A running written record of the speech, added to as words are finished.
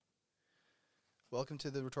Welcome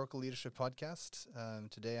to the Rhetorical Leadership Podcast.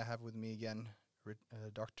 Today I have with me again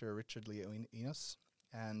Dr. Richard Leoninos,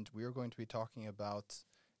 and we are going to be talking about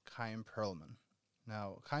Chaim Perlman.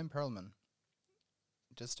 Now, Chaim Perlman,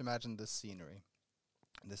 just imagine this scene.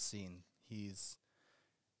 He's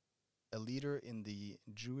a leader in the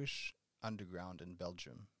Jewish underground in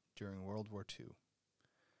Belgium during World War II.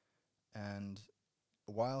 And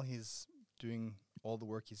while he's doing all the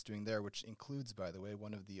work he's doing there, which includes, by the way,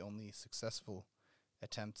 one of the only successful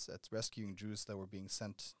attempts at rescuing Jews that were being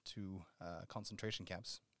sent to concentration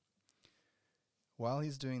camps. While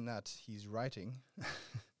he's doing that, he's writing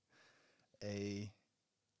a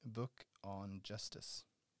book on justice.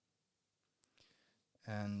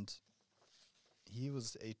 And he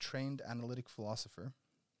was a trained analytic philosopher,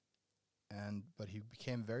 but he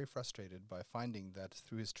became very frustrated by finding that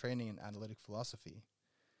through his training in analytic philosophy,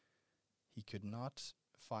 he could not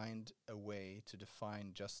find a way to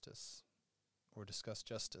define justice or discuss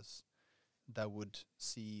justice that would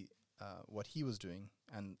see what he was doing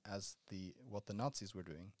and what the Nazis were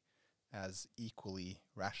doing as equally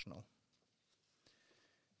rational.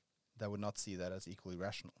 That would not see that as equally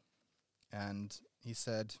rational. And he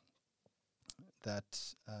said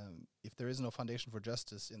that if there is no foundation for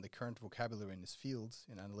justice in the current vocabulary in his field,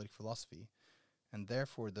 in analytic philosophy, and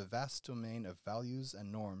therefore the vast domain of values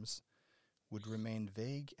and norms would remain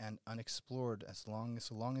vague and unexplored so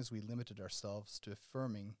long as we limited ourselves to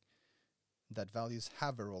affirming that values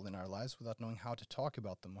have a role in our lives without knowing how to talk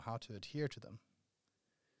about them or how to adhere to them.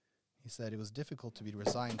 He said it was difficult to be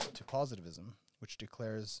resigned to positivism, which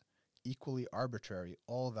declares equally arbitrary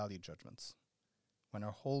all value judgments, when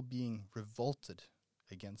our whole being revolted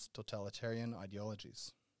against totalitarian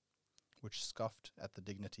ideologies, which scoffed at the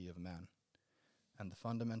dignity of man and the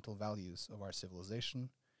fundamental values of our civilization,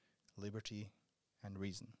 liberty, and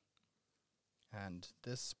reason. And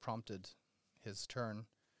this prompted his turn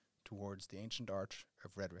towards the ancient art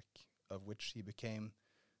of rhetoric, of which he became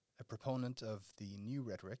a proponent of the new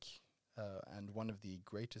rhetoric and one of the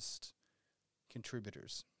greatest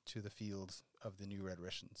contributors to the field of the new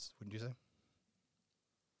rhetoricians. Wouldn't you say?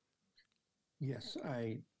 Yes,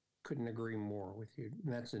 I couldn't agree more with you.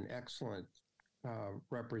 That's an excellent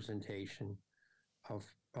representation of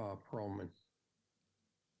Perlman.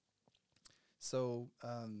 So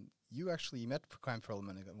you actually met Chaim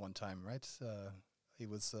Perlman at one time, right? It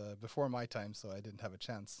was before my time, so I didn't have a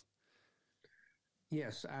chance.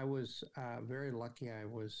 Yes, I was very lucky. I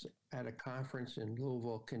was at a conference in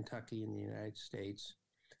Louisville, Kentucky in the United States,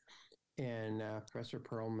 and Professor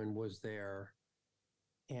Perlman was there,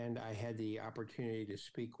 and I had the opportunity to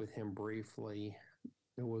speak with him briefly.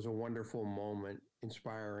 It was a wonderful moment,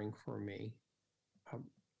 inspiring for me,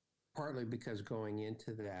 partly because going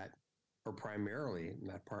into that, or primarily,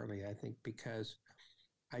 not partly, I think, because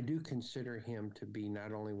I do consider him to be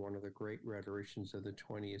not only one of the great rhetoricians of the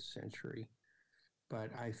 20th century,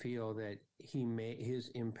 but I feel that his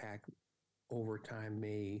impact over time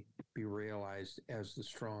may be realized as the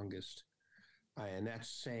strongest. And that's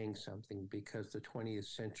saying something, because the 20th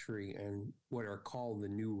century and what are called the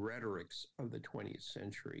new rhetorics of the 20th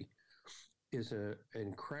century is an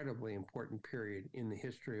incredibly important period in the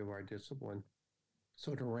history of our discipline.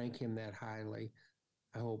 So to rank him that highly,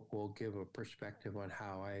 I hope will give a perspective on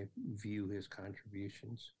how I view his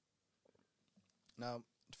contributions. Now,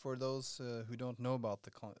 for those who don't know about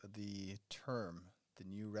the term, the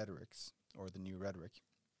new rhetorics, or the new rhetoric,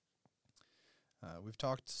 we've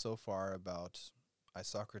talked so far about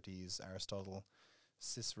Isocrates, Aristotle,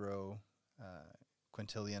 Cicero,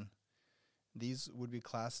 Quintilian. These would be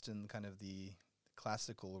classed in kind of the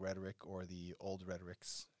classical rhetoric or the old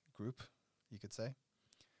rhetorics group, you could say.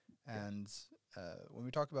 And when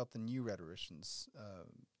we talk about the new rhetoricians,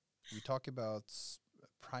 we talk about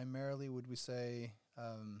primarily, would we say,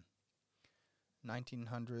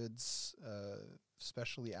 1900s,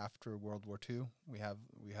 especially after World War II. We have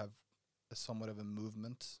somewhat of a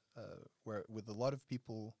movement where with a lot of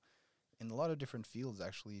people in a lot of different fields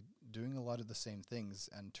actually doing a lot of the same things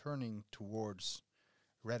and turning towards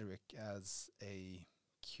rhetoric as a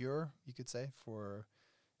cure, you could say, for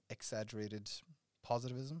exaggerated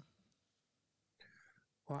positivism.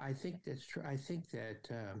 Well, I think that's true. I think that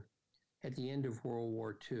at the end of World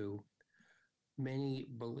War II, many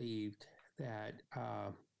believed that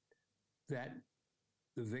that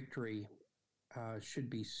the victory should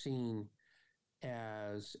be seen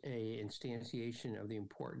as a instantiation of the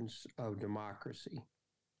importance of democracy.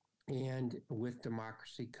 And with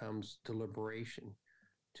democracy comes deliberation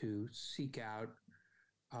to seek out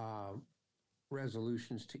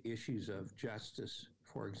resolutions to issues of justice,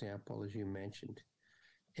 for example, as you mentioned.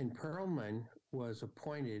 And Perlman was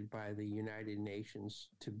appointed by the United Nations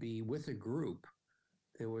to be with a group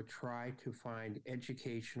that would try to find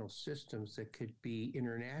educational systems that could be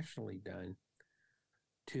internationally done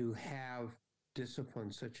to have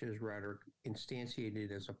disciplines such as rhetoric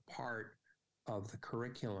instantiated as a part of the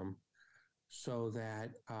curriculum so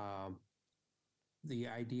that the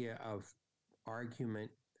idea of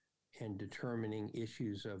argument and determining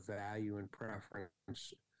issues of value and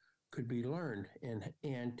preference could be learned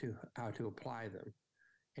and to how to apply them.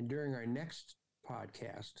 And during our next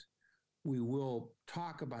podcast, we will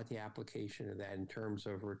talk about the application of that in terms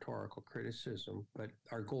of rhetorical criticism. But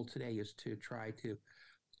our goal today is to try to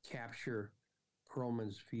capture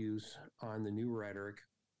Perlman's views on the new rhetoric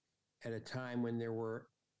at a time when there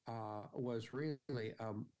was really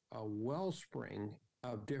a wellspring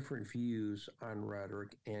of different views on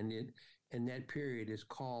rhetoric, and that period is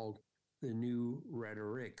called the new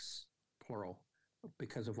rhetorics, plural,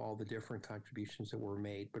 because of all the different contributions that were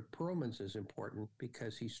made. But Perlman's is important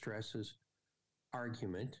because he stresses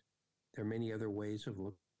argument. There are many other ways of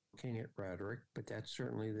looking at rhetoric, but that's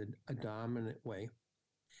certainly a dominant way.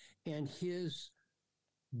 And his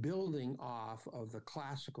building off of the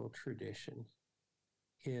classical tradition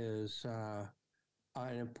is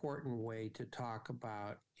an important way to talk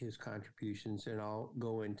about his contributions, and I'll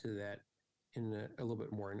go into that in a little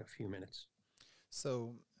bit more in a few minutes.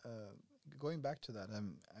 So, going back to that,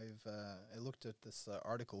 I looked at this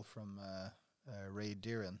article from Ray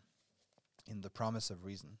Deeren in The Promise of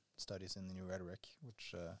Reason, Studies in the New Rhetoric,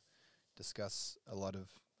 which discuss a lot of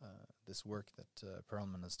this work that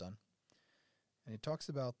Perlman has done. And he talks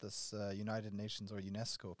about this United Nations or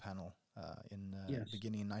UNESCO panel in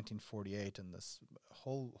beginning in 1948, and this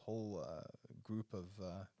whole group of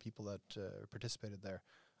people that participated there.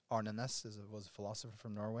 Arne Næss was a philosopher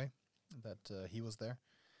from Norway, that he was there.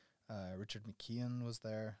 Richard McKeon was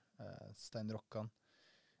there, Stein Rokkan.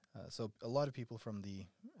 So a lot of people from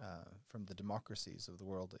the democracies of the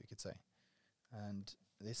world, you could say. And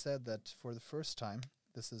they said that for the first time,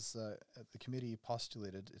 this is the committee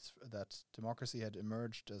postulated that democracy had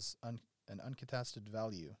emerged as an uncontested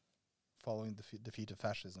value following the defeat of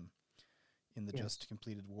fascism in the just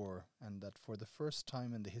completed war, and that for the first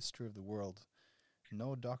time in the history of the world,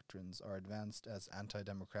 no doctrines are advanced as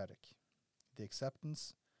anti-democratic. The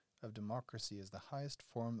acceptance of democracy as the highest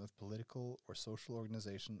form of political or social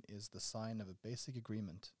organization is the sign of a basic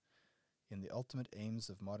agreement in the ultimate aims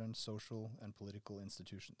of modern social and political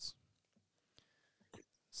institutions.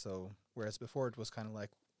 So, whereas before it was kind of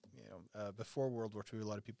like, before World War II, a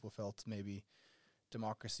lot of people felt maybe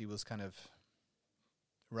democracy was kind of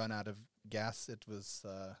run out of gas. It was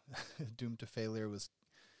doomed to failure. It was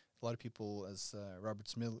a lot of people, as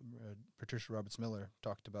Patricia Roberts Miller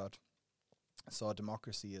talked about, saw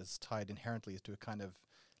democracy as tied inherently to a kind of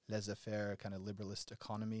laissez-faire, kind of liberalist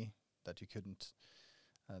economy, that you couldn't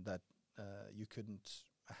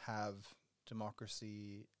have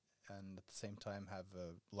democracy and at the same time have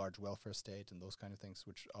a large welfare state and those kind of things,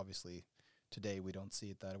 which obviously today we don't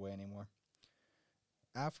see it that way anymore.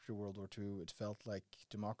 After World War II, it felt like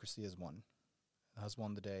democracy has won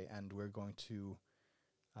the day, and we're going to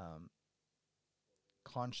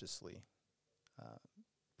consciously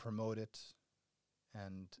promote it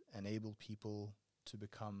and enable people to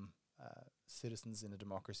become citizens in a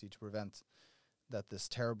democracy to prevent that this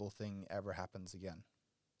terrible thing ever happens again.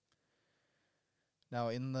 Now,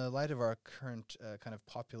 in the light of our current kind of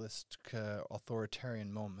populist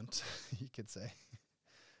authoritarian moment, you could say,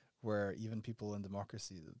 where even people in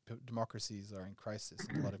democracies are in crisis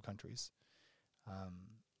in a lot of countries,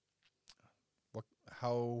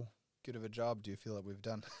 how good of a job do you feel that we've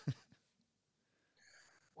done?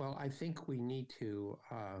 Well, I think we need to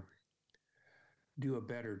do a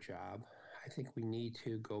better job. I think we need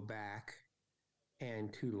to go back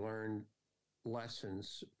and to learn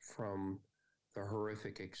lessons from the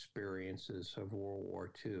horrific experiences of World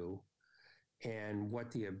War II and what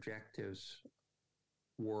the objectives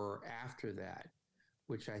were after that,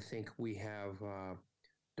 which I think we have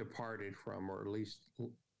departed from, or at least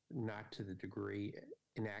not to the degree,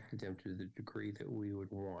 enacted them to the degree that we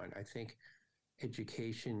would want. I think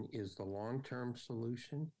education is the long-term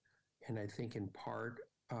solution, and I think in part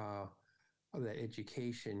of that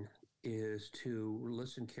education is to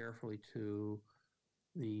listen carefully to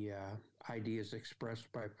the ideas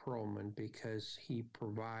expressed by Perlman, because he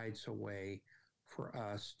provides a way for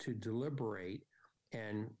us to deliberate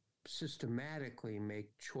and systematically make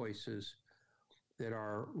choices that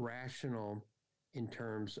are rational in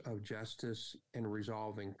terms of justice and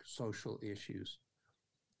resolving social issues.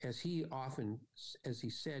 As he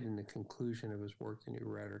said in the conclusion of his work, The New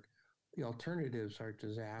Rhetoric, the alternatives are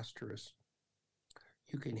disastrous.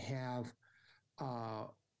 You can have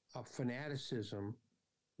a fanaticism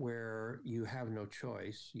where you have no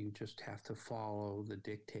choice, you just have to follow the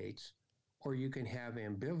dictates, or you can have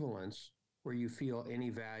ambivalence where you feel any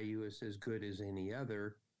value is as good as any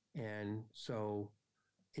other, and so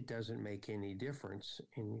it doesn't make any difference,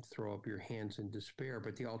 and you throw up your hands in despair.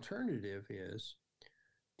 But the alternative is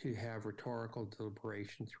to have rhetorical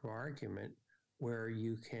deliberation through argument where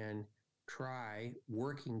you can try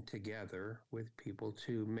working together with people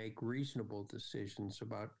to make reasonable decisions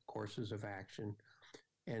about courses of action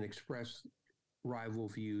and express rival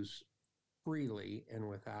views freely and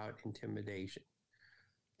without intimidation.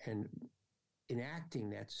 And enacting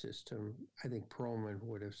that system, I think Perlman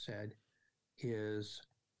would have said, is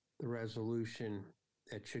the resolution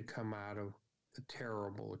that should come out of the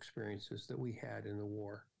terrible experiences that we had in the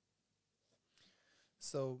war.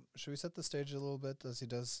 So should we set the stage a little bit, as he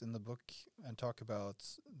does in the book, and talk about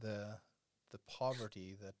the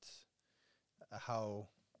poverty that how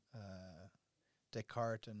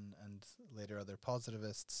Descartes and later other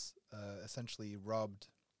positivists essentially robbed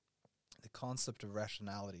the concept of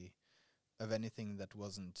rationality of anything that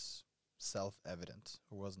wasn't self-evident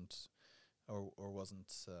or wasn't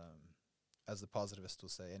as the positivists will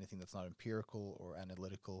say, anything that's not empirical or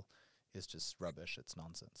analytical is just rubbish. It's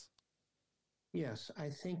nonsense. Yes, I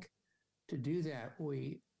think to do that,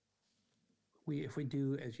 we if we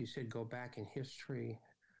do, as you said, go back in history,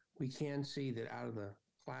 we can see that out of the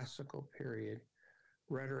classical period,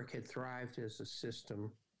 rhetoric had thrived as a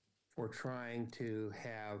system for trying to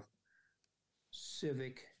have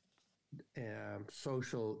civic,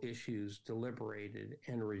 social issues deliberated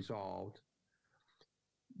and resolved.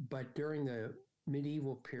 But during the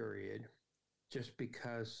medieval period, just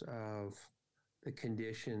because of the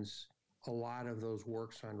conditions, a lot of those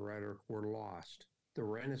works on rhetoric were lost. The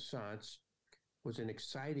Renaissance was an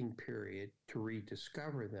exciting period to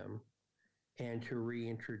rediscover them and to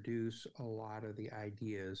reintroduce a lot of the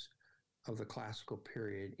ideas of the classical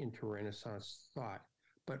period into Renaissance thought.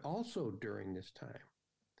 But also during this time,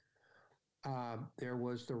 there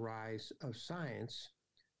was the rise of science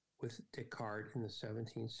with Descartes in the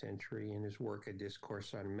 17th century in his work, A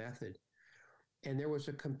Discourse on Method. And there was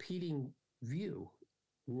a competing view.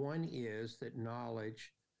 One is that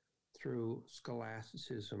knowledge through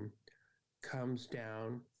scholasticism comes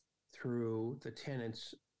down through the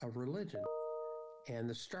tenets of religion and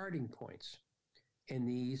the starting points. And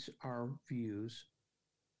these are views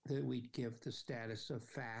that we give the status of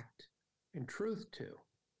fact and truth to.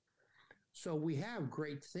 So we have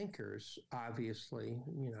great thinkers, obviously.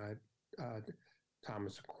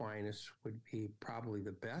 Thomas Aquinas would be probably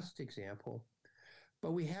the best example.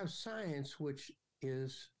 But we have science, which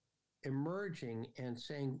is emerging and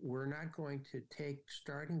saying we're not going to take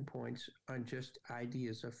starting points on just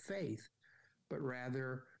ideas of faith, but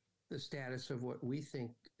rather the status of what we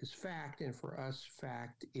think is fact. And for us,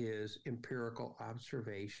 fact is empirical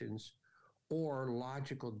observations or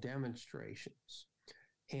logical demonstrations.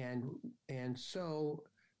 And so,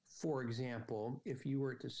 for example, if you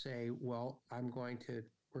were to say, well, we're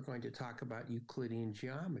going to talk about Euclidean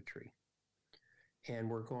geometry, and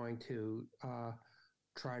we're going to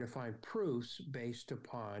try to find proofs based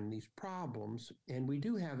upon these problems. And we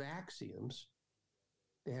do have axioms.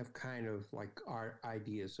 They have kind of like our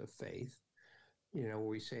ideas of faith, where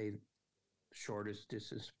we say shortest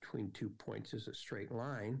distance between 2 points is a straight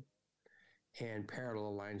line and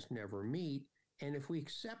parallel lines never meet. And if we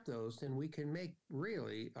accept those, then we can make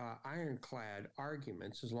really ironclad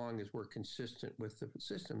arguments as long as we're consistent with the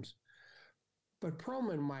systems. But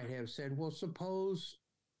Perlman might have said, well, suppose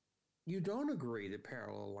you don't agree that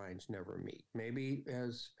parallel lines never meet. Maybe,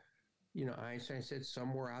 as Einstein said,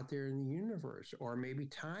 somewhere out there in the universe, or maybe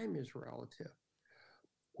time is relative.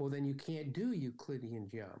 Well, then you can't do Euclidean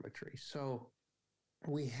geometry. So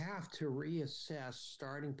we have to reassess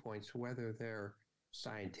starting points, whether they're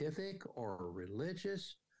scientific or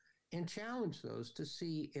religious, and challenge those to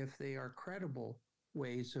see if they are credible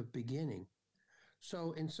ways of beginning.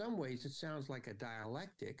 So in some ways, it sounds like a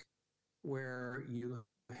dialectic where you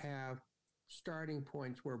have starting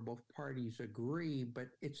points where both parties agree, but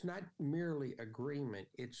it's not merely agreement.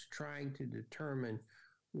 It's trying to determine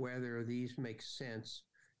whether these make sense.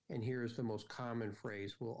 And here's the most common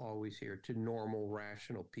phrase we'll always hear: to normal,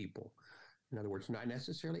 rational people. In other words, not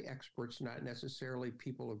necessarily experts, not necessarily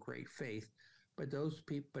people of great faith, but those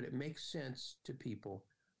people, but it makes sense to people.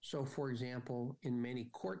 So, for example, in many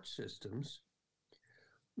court systems,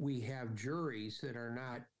 we have juries that are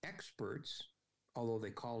not experts, although they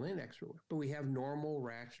call in experts, but we have normal,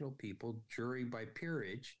 rational people, jury by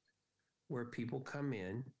peerage, where people come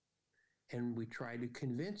in and we try to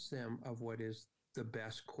convince them of what is the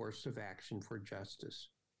best course of action for justice.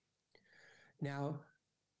 Now,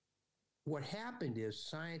 what happened is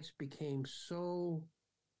science became so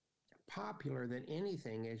popular that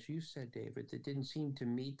anything, as you said, David, that didn't seem to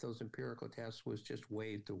meet those empirical tests was just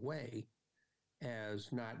waved away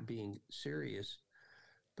as not being serious.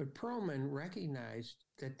 But Perlman recognized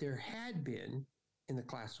that there had been, in the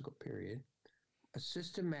classical period, a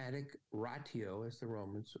systematic ratio, as the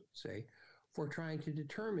Romans would say, for trying to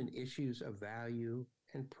determine issues of value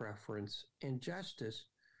and preference and justice,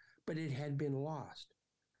 but it had been lost.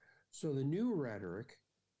 So the new rhetoric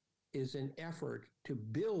is an effort to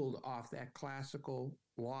build off that classical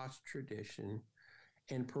lost tradition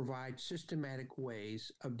and provide systematic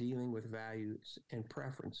ways of dealing with values and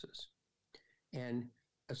preferences. And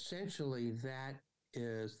essentially, that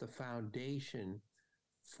is the foundation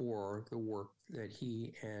for the work that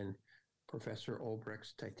he and Professor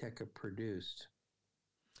Olbrecht-Teitteke produced.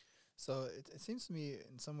 So it seems to me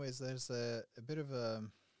in some ways there's a bit of a,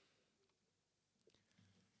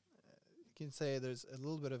 you can say there's a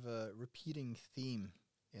little bit of a repeating theme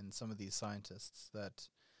in some of these scientists, that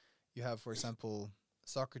you have, for example,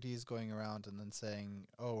 Socrates going around and then saying,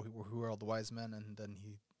 oh, who are all the wise men? And then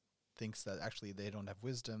he thinks that actually they don't have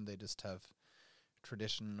wisdom, they just have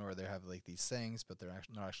tradition, or they have like these sayings, but they're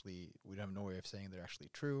not actually, we don't have no way of saying they're actually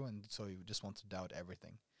true, and so you just want to doubt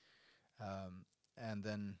everything. And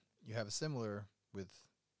then you have a similar with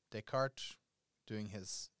Descartes doing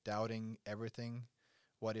his doubting everything.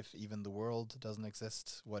 What if even the world doesn't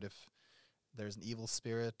exist? What if there's an evil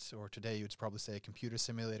spirit? Or today you'd probably say a computer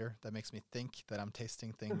simulator that makes me think that I'm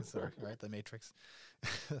tasting things, or right, the Matrix.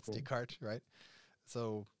 That's Descartes, right?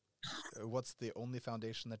 So what's the only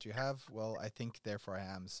foundation that you have? Well, I think, therefore I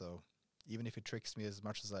am. So even if it tricks me as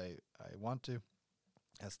much as I want to,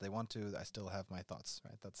 as they want to, I still have my thoughts,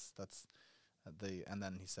 right? That's the, and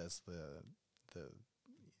then he says the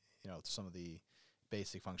some of the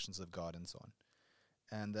basic functions of God and so on.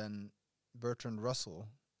 And then Bertrand Russell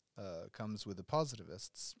comes with the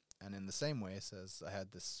positivists, and in the same way says, I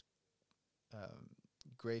had this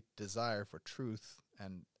great desire for truth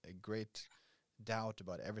and a great doubt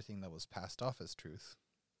about everything that was passed off as truth,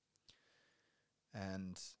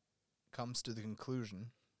 and comes to the conclusion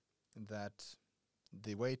that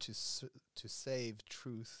the way to save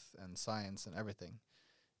truth and science and everything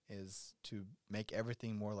is to make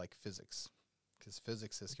everything more like physics, because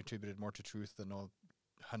physics has contributed more to truth than all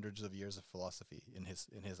hundreds of years of philosophy in his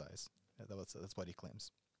eyes. That's what he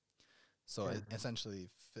claims. So essentially,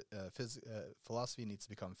 philosophy needs to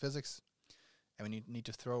become physics, and we need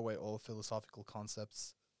to throw away all philosophical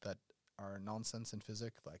concepts that are nonsense in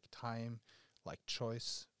physics, like time, like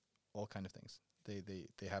choice, all kind of things.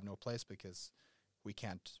 They have no place because we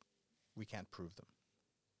can't prove them.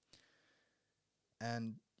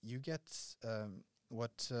 And you get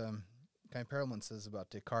what Kai Perelman says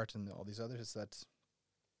about Descartes and all these others is that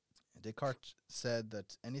Descartes said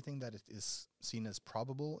that anything that is seen as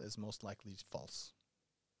probable is most likely false.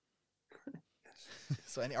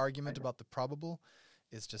 So any argument about the probable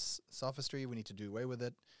is just sophistry. We need to do away with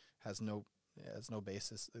it. Has no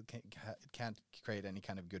basis. It can't create any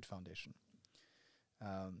kind of good foundation.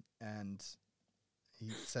 And he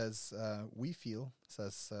says, we feel,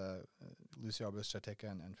 says Lucy Olbrecht-Teitteke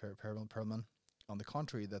and Perelman, on the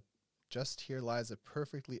contrary, that just here lies a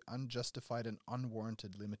perfectly unjustified and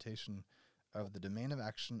unwarranted limitation of the domain of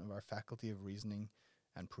action of our faculty of reasoning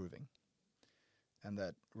and proving. And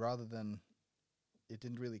that rather than, it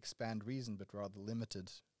didn't really expand reason, but rather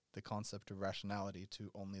limited the concept of rationality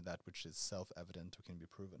to only that which is self-evident or can be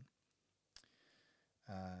proven.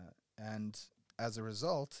 And as a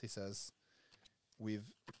result, he says,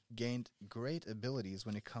 we've gained great abilities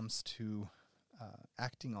when it comes to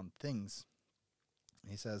acting on things.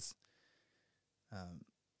 He says,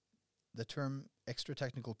 the term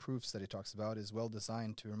extra-technical proofs that he talks about is well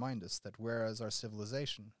designed to remind us that whereas our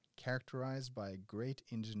civilization, characterized by great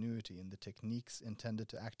ingenuity in the techniques intended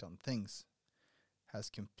to act on things, has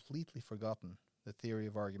completely forgotten the theory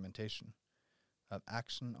of argumentation, of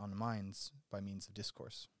action on minds by means of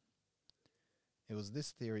discourse. It was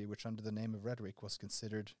this theory which, under the name of rhetoric, was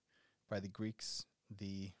considered by the Greeks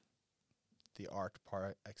the art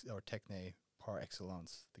or techne par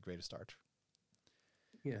excellence, the greatest art.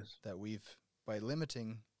 Yes. That we've, by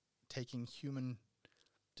limiting, taking human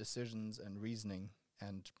decisions and reasoning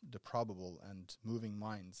and the probable and moving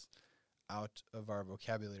minds out of our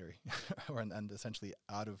vocabulary and essentially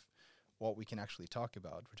out of what we can actually talk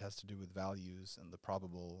about, which has to do with values and the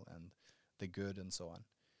probable and the good and so on.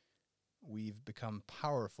 We've become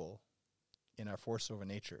powerful in our force over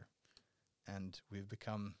nature, and we've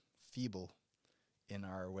become feeble in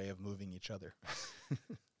our way of moving each other.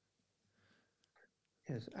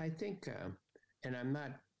 Yes, I think, and I'm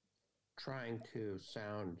not trying to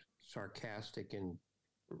sound sarcastic in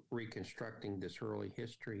reconstructing this early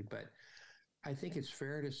history, but I think it's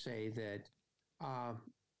fair to say that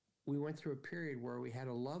we went through a period where we had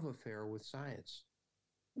a love affair with science.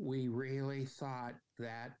 We really thought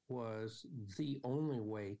that was the only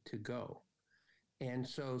way to go. And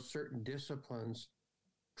so certain disciplines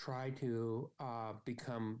try to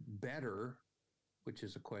become better, which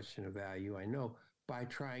is a question of value, I know, by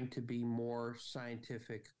trying to be more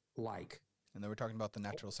scientific like. And then we're talking about the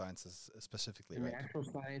natural sciences specifically, The right? natural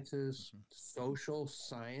sciences, social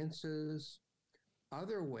sciences,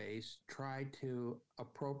 other ways try to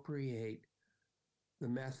appropriate the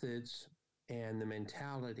methods and the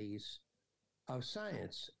mentalities of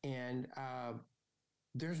science. And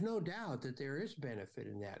there's no doubt that there is benefit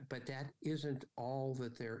in that, but that isn't all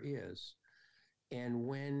that there is. And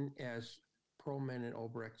when, as Perlman and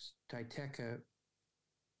Obrecht's Titeka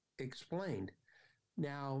explained,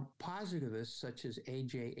 now positivists such as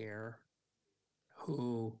A.J. Ayer,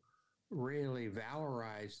 who really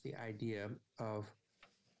valorized the idea of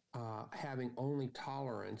having only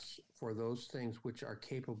tolerance for those things which are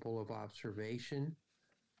capable of observation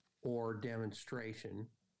or demonstration,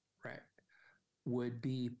 right, would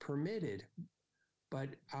be permitted. But,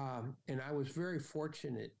 and I was very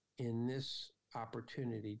fortunate in this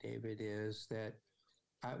opportunity, David, is that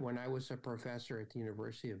when I was a professor at the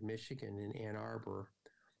University of Michigan in Ann Arbor,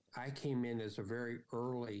 I came in as a very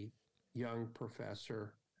early young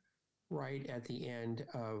professor right at the end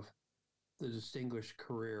of the distinguished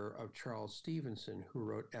career of Charles Stevenson, who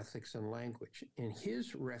wrote Ethics and Language. And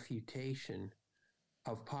his refutation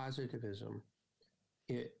of positivism,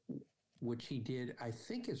 which he did, I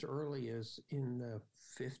think, as early as in the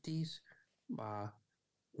 50s,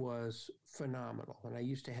 was phenomenal. And I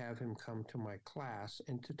used to have him come to my class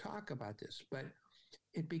and to talk about this. But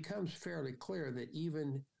it becomes fairly clear that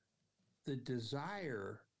even the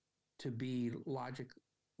desire to be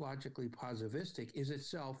logically positivistic is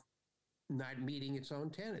itself not meeting its own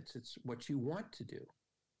tenets. It's what you want to do.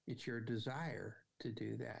 It's your desire to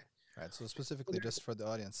do that. Right. So specifically, just for the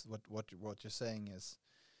audience, what you're saying is,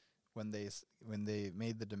 when they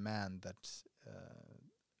made the demand that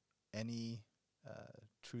any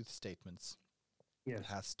truth statements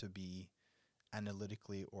has to be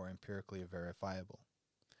analytically or empirically verifiable,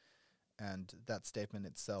 and that statement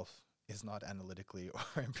itself is not analytically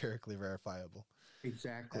or empirically verifiable.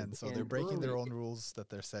 Exactly. And so they're breaking their own rules that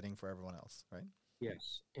they're setting for everyone else, right?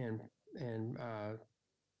 Yes. And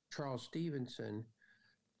Charles Stevenson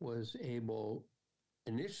was able,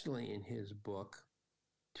 initially in his book,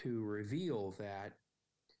 to reveal that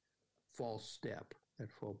false step,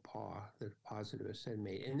 that faux pas that positivists had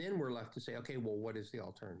made. And then we're left to say, okay, well, what is the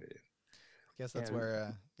alternative? I guess that's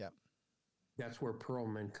where, That's where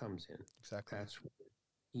Perlman comes in. Exactly. That's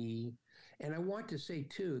and I want to say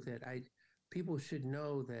too that people should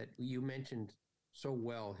know that you mentioned so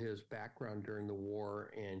well his background during the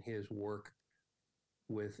war and his work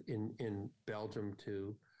in Belgium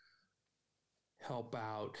to help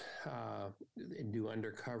out and do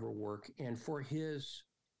undercover work. And for his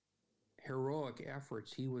heroic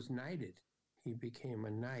efforts, he was knighted. He became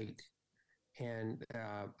a knight. And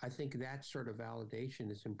I think that sort of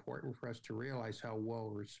validation is important for us to realize how well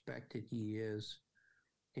respected he is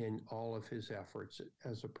in all of his efforts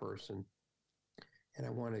as a person. And I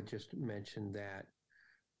want to just mention that.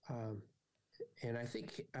 And I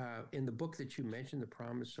think in the book that you mentioned, The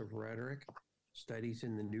Promise of Rhetoric, Studies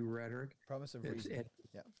in the New Rhetoric. Promise of Reason.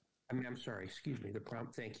 I'm sorry, excuse me.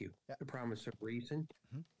 Thank you. Yeah. The Promise of Reason,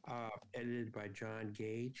 edited by John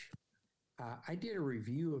Gage. I did a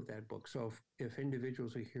review of that book. So if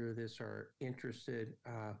individuals who hear this are interested,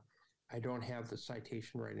 I don't have the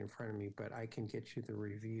citation right in front of me, but I can get you the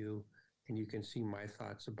review and you can see my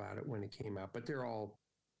thoughts about it when it came out. But they're all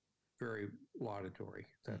very laudatory.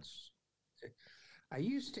 I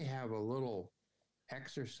used to have a little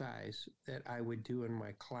exercise that I would do in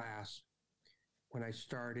my class when I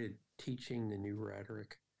started teaching the New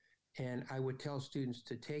Rhetoric. And I would tell students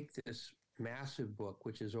to take this massive book,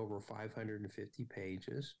 which is over 550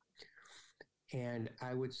 pages, and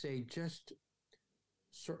I would say just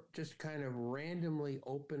kind of randomly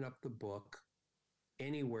open up the book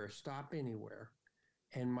anywhere, stop anywhere.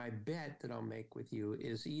 And my bet that I'll make with you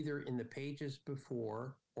is either in the pages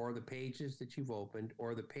before or the pages that you've opened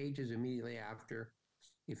or the pages immediately after.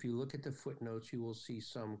 If you look at the footnotes, you will see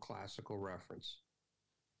some classical reference.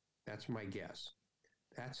 That's my guess.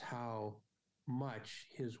 That's how much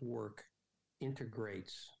his work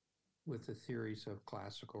integrates with the theories of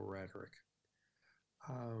classical rhetoric.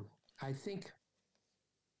 I think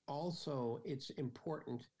also it's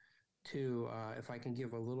important to, if I can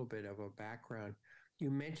give a little bit of a background, you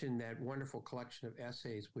mentioned that wonderful collection of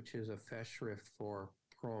essays, which is a Festschrift for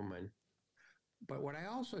Perlman. But what I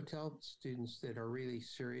also tell students that are really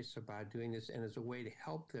serious about doing this, and as a way to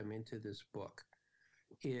help them into this book,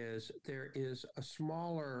 is there is a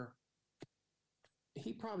smaller,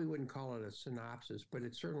 he probably wouldn't call it a synopsis, but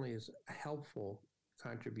it certainly is a helpful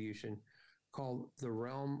contribution called The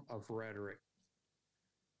Realm of Rhetoric.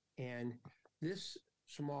 And this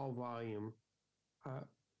small volume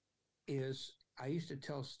is, I used to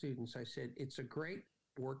tell students, I said, it's a great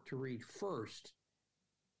work to read first,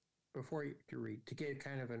 before you to read, to get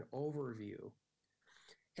kind of an overview.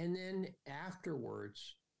 And then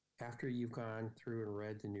afterwards, after you've gone through and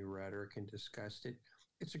read the new rhetoric and discussed it,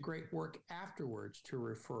 it's a great work afterwards to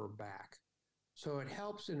refer back. So it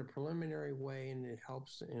helps in a preliminary way, and it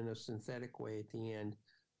helps in a synthetic way at the end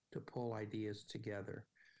to pull ideas together.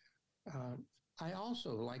 I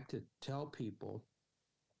also like to tell people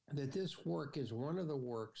that this work is one of the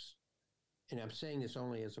works, and I'm saying this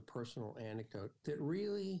only as a personal anecdote, that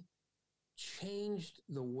really changed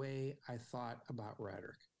the way I thought about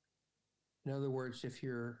rhetoric. In other words, if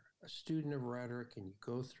you're a student of rhetoric and you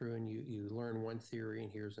go through and you learn one theory,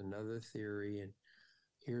 and here's another theory, and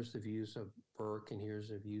here's the views of Burke, and here's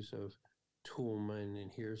the views of Toulmin,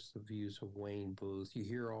 and here's the views of Wayne Booth, you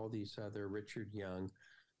hear all these other, Richard Young.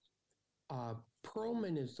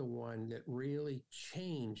 Perlman is the one that really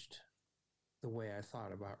changed the way I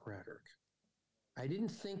thought about rhetoric. I didn't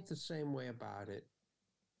think the same way about it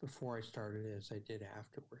before I started as I did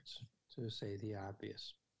afterwards, to say the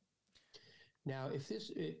obvious. Now,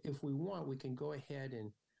 if we want, we can go ahead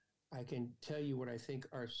and I can tell you what I think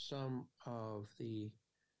are some of the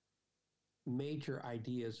major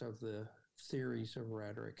ideas of the theories of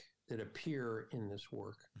rhetoric that appear in this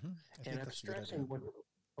work. Mm-hmm. And I'm stressing what,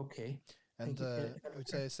 okay. And I would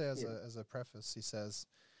say as a preface, he says,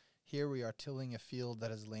 here we are tilling a field that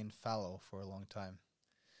has lain fallow for a long time.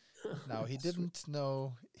 Now, he didn't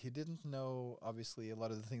know, obviously, a lot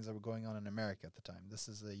of the things that were going on in America at the time. This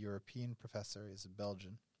is a European professor, he's a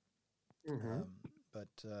Belgian. Mm-hmm. But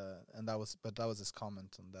that was his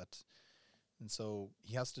comment on that. And so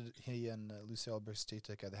he and Lucy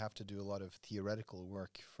Albrecht-Stietecker, they have to do a lot of theoretical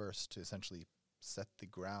work first to essentially set the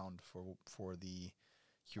ground for the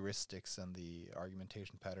heuristics and the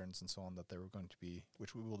argumentation patterns and so on that they were going to be,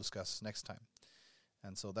 which we will discuss next time.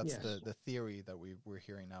 And so that's the theory that we're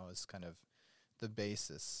hearing now is kind of the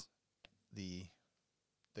basis, the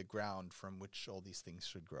ground from which all these things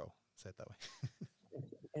should grow. Say it that way.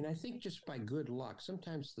 And I think just by good luck,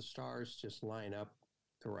 sometimes the stars just line up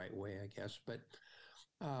the right way, I guess. But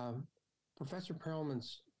Professor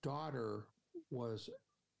Perlman's daughter was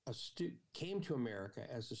came to America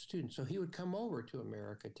as a student, so he would come over to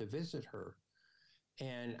America to visit her.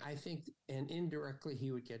 And I think, and indirectly,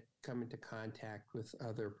 he would come into contact with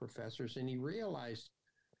other professors, and he realized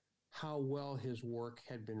how well his work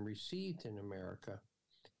had been received in America.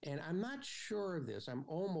 And I'm not sure of this, I'm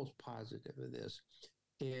almost positive of this,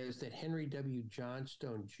 is that Henry W.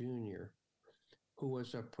 Johnstone Jr., who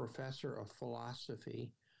was a professor of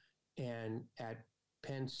philosophy and at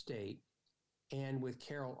Penn State, and with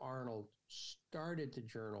Carol Arnold, started the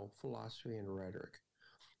journal Philosophy and Rhetoric,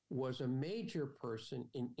 was a major person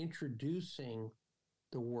in introducing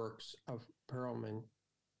the works of Perlman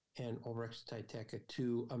and Albrecht-Stietecker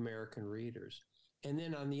to American readers. And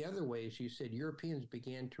then on the other ways, you said Europeans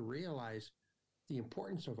began to realize the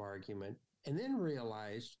importance of argument, and then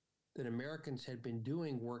realized that Americans had been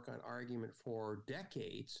doing work on argument for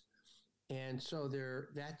decades. And so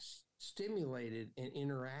that's stimulated an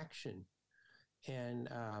interaction and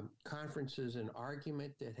conferences and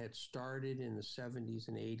argument that had started in the 70s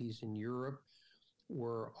and 80s in Europe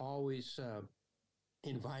were always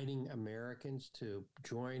inviting Americans to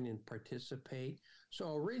join and participate. So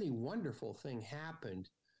a really wonderful thing happened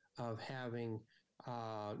of having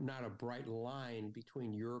not a bright line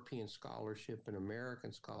between European scholarship and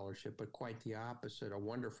American scholarship, but quite the opposite, a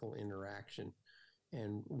wonderful interaction.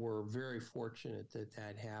 And we're very fortunate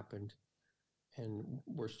that happened. And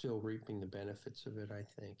we're still reaping the benefits of it, I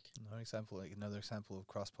think. Another example of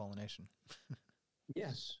cross-pollination.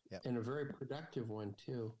 Yes, yep. And a very productive one,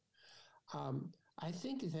 too. I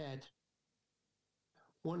think that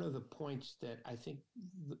one of the points that I think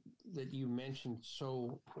that you mentioned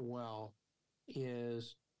so well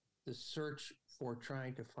is the search for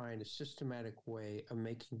trying to find a systematic way of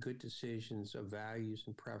making good decisions of values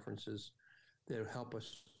and preferences that will help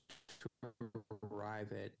us to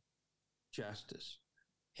arrive at justice.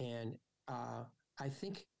 And I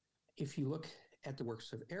think if you look at the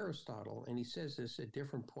works of Aristotle, and he says this at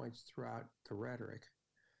different points throughout the rhetoric,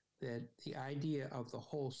 that the idea of the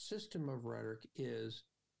whole system of rhetoric is,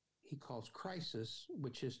 he calls crisis,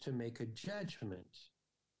 which is to make a judgment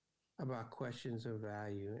about questions of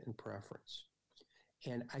value and preference.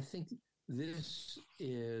 And I think this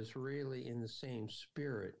is really in the same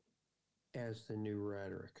spirit as the new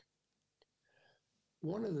rhetoric.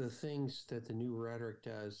 One of the things that the new rhetoric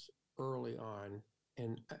does early on,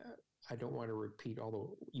 and I don't want to repeat,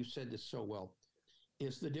 although you said this so well,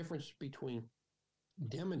 is the difference between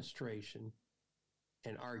demonstration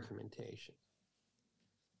and argumentation.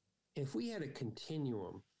 If we had a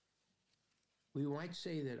continuum, we might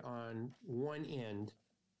say that on one end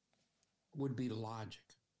would be logic,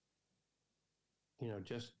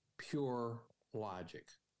 just pure logic.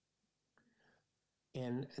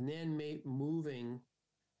 And then moving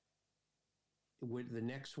with the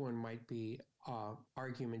next one might be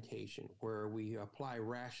argumentation, where we apply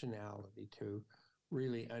rationality to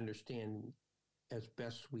really understand as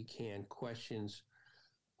best we can questions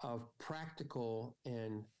of practical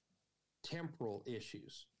and temporal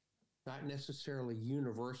issues, not necessarily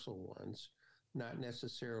universal ones, not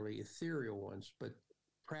necessarily ethereal ones, but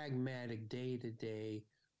pragmatic day-to-day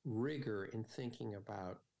rigor in thinking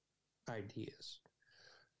about ideas.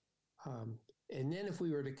 And then if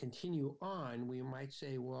we were to continue on, we might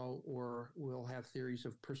say, well, we'll have theories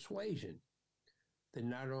of persuasion that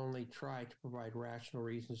not only try to provide rational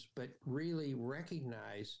reasons, but really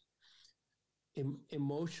recognize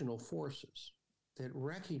emotional forces, that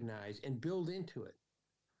recognize and build into it.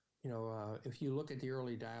 If you look at the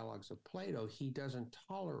early dialogues of Plato, he doesn't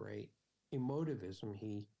tolerate emotivism.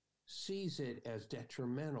 He sees it as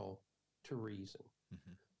detrimental to reason.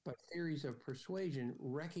 Mm-hmm. But theories of persuasion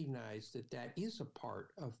recognize that is a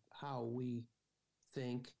part of how we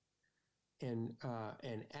think and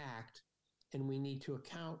act, and we need to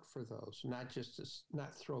account for those,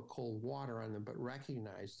 not throw cold water on them, but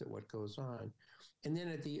recognize that what goes on. And then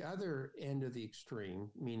at the other end of the extreme,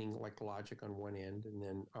 meaning like logic on one end and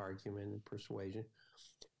then argument and persuasion,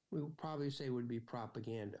 we would probably say would be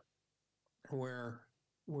propaganda, where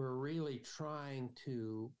we're really trying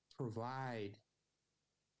to provide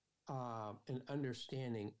an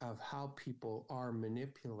understanding of how people are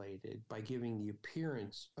manipulated by giving the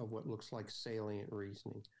appearance of what looks like salient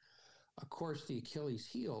reasoning. Of course, the Achilles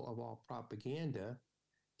heel of all propaganda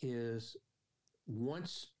is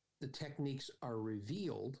once the techniques are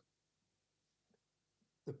revealed,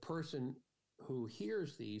 the person who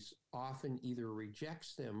hears these often either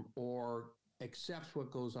rejects them or accepts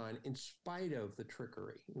what goes on in spite of the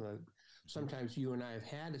trickery. Sometimes you and I have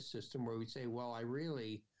had a system where we say, well, I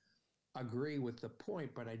really agree with the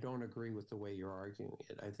point, but I don't agree with the way you're arguing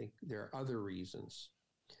it. I think there are other reasons.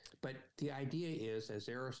 But the idea is, as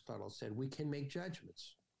Aristotle said, we can make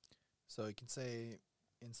judgments. So you can say,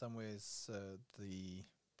 in some ways,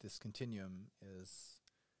 this continuum is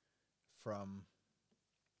from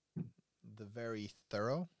the very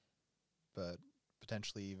thorough, but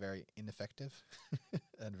potentially very ineffective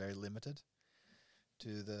and very limited,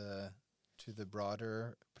 to the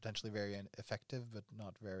broader, potentially very effective, but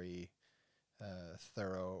not very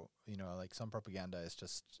thorough. Like some propaganda is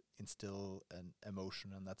just instill an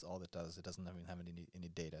emotion, and that's all it does. It doesn't even have any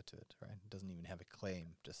data to it, right? It doesn't even have a claim.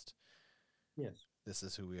 Just yes, this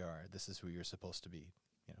is who we are. This is who you're supposed to be.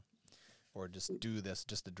 Or just do this.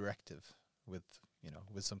 Just a directive with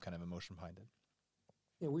some kind of emotion behind it.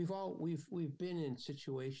 Yeah, we've been in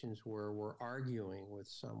situations where we're arguing with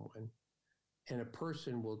someone, and a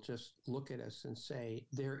person will just look at us and say,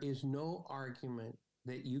 "There is no argument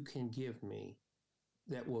that you can give me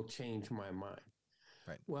that will change my mind."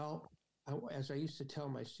 Right. Well, as I used to tell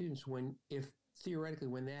my students, theoretically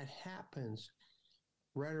when that happens,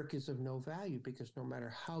 rhetoric is of no value, because no matter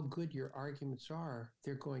how good your arguments are,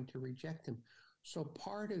 they're going to reject them. So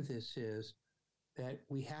part of this is that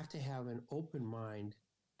we have to have an open mind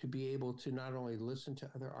to be able to not only listen to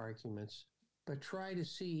other arguments, but try to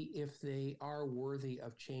see if they are worthy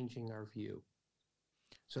of changing our view.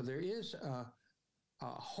 So there is a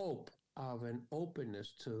hope of an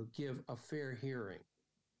openness to give a fair hearing.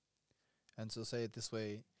 And so, say it this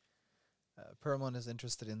way: Perelman is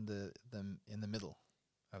interested in the middle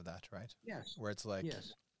of that, right? Yes. Where it's like,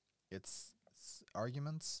 yes, it's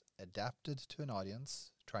arguments adapted to an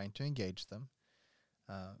audience, trying to engage them,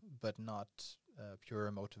 but not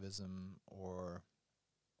pure emotivism or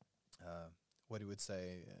what he would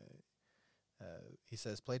say. He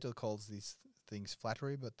says Plato calls these things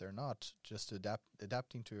flattery, but they're not. Just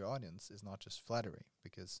adapting to your audience is not just flattery,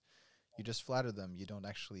 because you just flatter them, you don't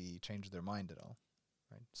actually change their mind at all,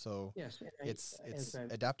 right? So Yes, it's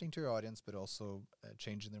adapting to your audience, but also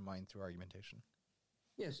changing their mind through argumentation.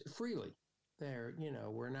 Yes, freely. There,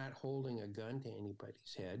 we're not holding a gun to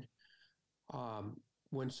anybody's head.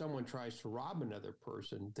 When someone tries to rob another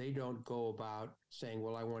person, they don't go about saying,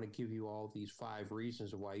 well, I want to give you all these 5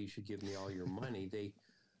 reasons of why you should give me all your money. They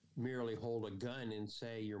merely hold a gun and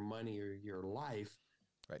say your money or your life,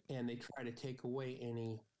 right? And they try to take away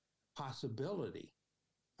any possibility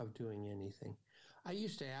of doing anything. I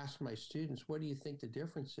used to ask my students, what do you think the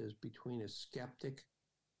difference is between a skeptic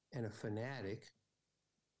and a fanatic?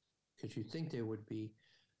 Because you think there would be,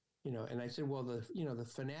 and I said, well, the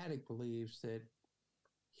fanatic believes that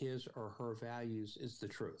his or her values is the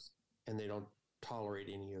truth, and they don't tolerate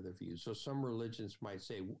any other views. So some religions might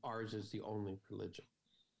say ours is the only religion.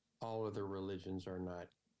 All other religions are not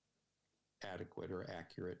adequate or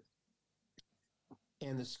accurate.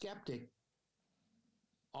 And the skeptic,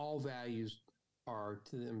 all values are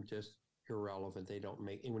to them just irrelevant. They don't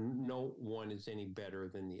make, no one is any better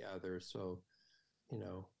than the other. So,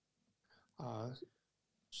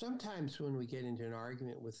 sometimes when we get into an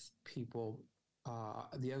argument with people,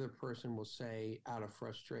 the other person will say out of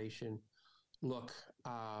frustration, look,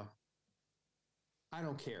 I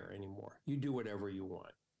don't care anymore. You do whatever you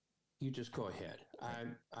want. You just go ahead.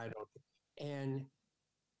 I don't. And,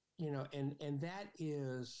 and that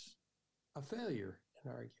is a failure in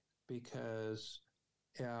argument because,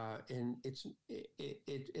 and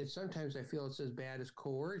it sometimes I feel it's as bad as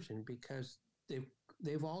coercion because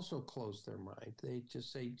they've also closed their mind. They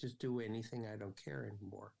just say, just do anything. I don't care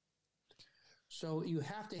anymore. So you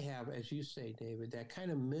have to have, as you say, David, that kind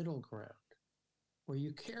of middle ground where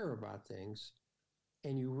you care about things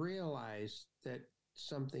and you realize that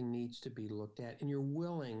something needs to be looked at and you're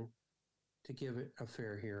willing to give it a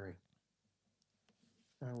fair hearing,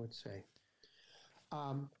 I would say.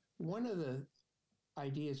 One of the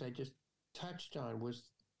ideas I just touched on was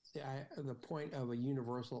the point of a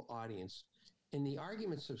universal audience. In the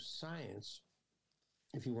arguments of science,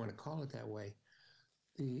 if you want to call it that way,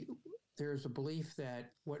 there's a belief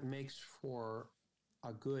that what makes for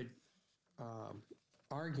a good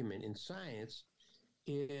argument in science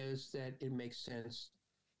is that it makes sense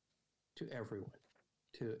to everyone.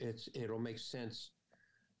 It'll make sense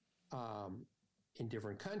in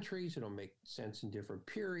different countries. It'll make sense in different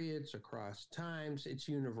periods across times. It's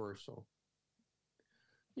universal.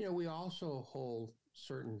 We also hold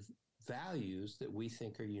certain values that we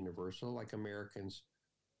think are universal, like Americans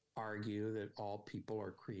argue that all people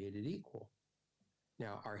are created equal.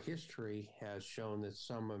 Now, our history has shown that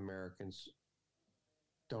some Americans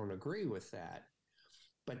don't agree with that,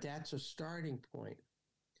 but that's a starting point.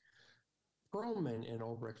 Perlman and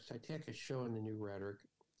Ulbricht-Scitek show in the New Rhetoric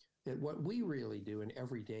that what we really do in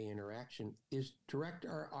everyday interaction is direct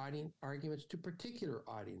our arguments to particular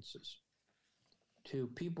audiences, to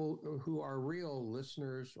people who are real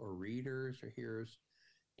listeners or readers or hearers,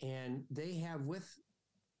 and they have with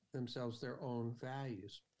themselves their own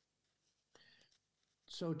values.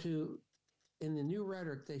 So in the New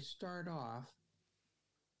Rhetoric, they start off,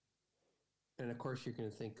 and of course you're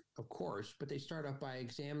going to think, of course, but they start off by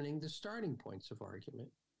examining the starting points of argument.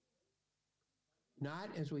 Not,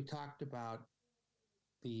 as we talked about,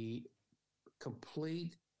 the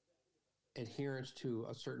complete adherence to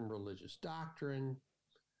a certain religious doctrine,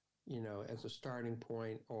 as a starting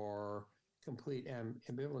point, or complete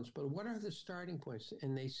ambivalence, but what are the starting points?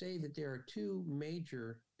 And they say that there are 2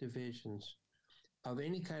 major divisions of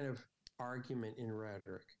any kind of argument in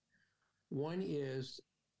rhetoric. One is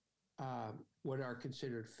what are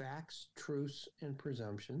considered facts, truths, and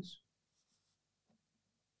presumptions.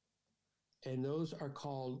 And those are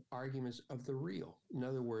called arguments of the real. In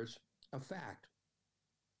other words, a fact.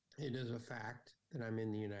 It is a fact that I'm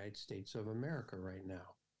in the United States of America right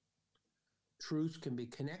now. Truths can be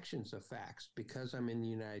connections of facts. Because I'm in the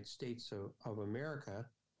United States of America,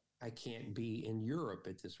 I can't be in Europe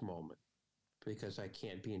at this moment because I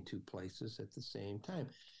can't be in 2 places at the same time.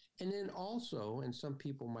 And then also, and some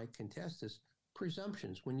people might contest this,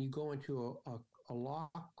 presumptions. When you go into a law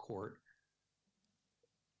court,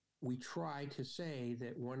 we try to say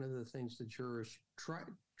that one of the things the jurors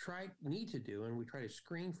need to do, and we try to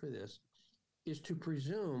screen for this, is to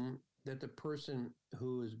presume that the person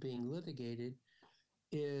who is being litigated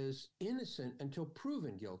is innocent until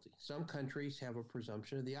proven guilty. Some countries have a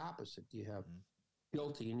presumption of the opposite. You have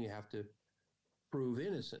guilty and you have to prove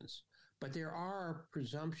innocence. But there are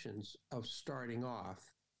presumptions of starting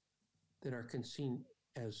off that are seen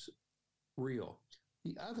as real.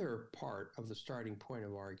 The other part of the starting point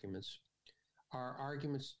of arguments are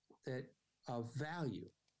arguments that of value,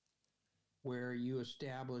 where you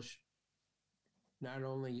establish not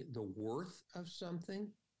only the worth of something,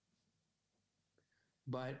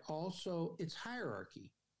 but also its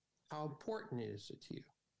hierarchy. How important is it to you?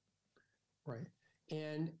 Right.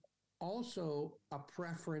 And also a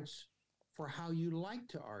preference for how you like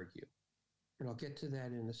to argue. And I'll get to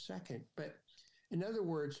that in a second. But in other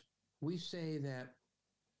words, we say that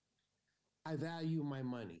I value my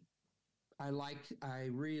money. I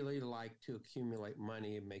really like to accumulate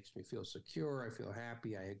money. It makes me feel secure. I feel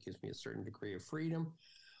happy. It gives me a certain degree of freedom.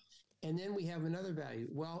 And then we have another value.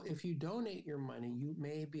 Well, if you donate your money, you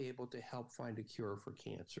may be able to help find a cure for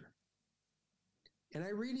cancer. And I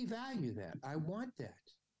really value that. I want that.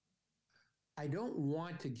 I don't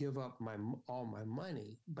want to give up all my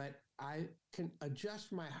money, but I can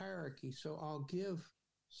adjust my hierarchy, so I'll give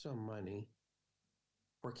some money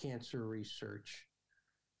for cancer research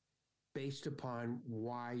based upon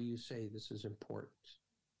why you say this is important.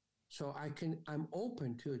 So I'm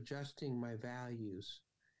open to adjusting my values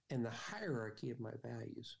and the hierarchy of my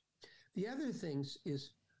values. The other things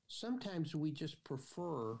is sometimes we just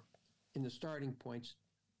prefer in the starting points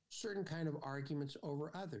certain kind of arguments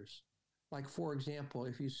over others. Like, for example,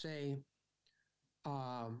 if you say,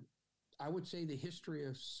 I would say the history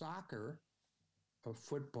of soccer, of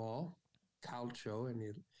football, calcio, and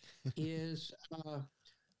it is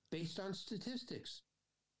based on statistics.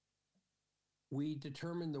 We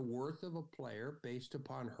determine the worth of a player based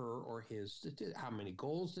upon her or his statistics. How many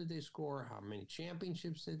goals did they score? How many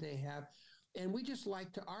championships did they have? And we just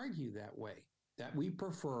like to argue that way, that we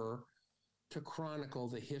prefer to chronicle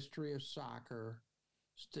the history of soccer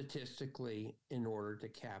statistically in order to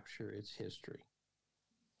capture its history.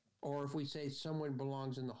 Or if we say someone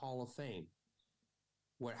belongs in the Hall of Fame,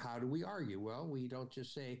 how do we argue? Well, we don't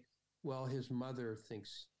just say, well, his mother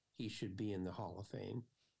thinks he should be in the Hall of Fame.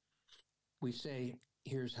 We say,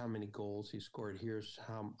 here's how many goals he scored. Here's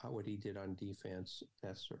what he did on defense,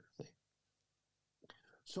 that sort of thing.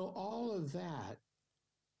 So all of that,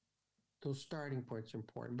 those starting points are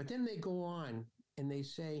important. But then they go on and they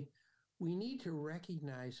say, we need to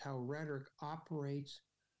recognize how rhetoric operates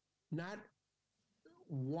not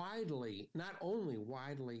only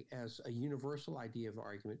widely as a universal idea of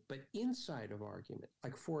argument, but inside of argument.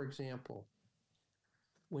 Like, for example,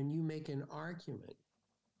 when you make an argument,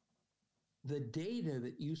 the data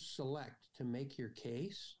that you select to make your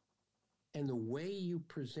case and the way you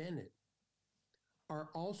present it are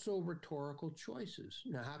also rhetorical choices.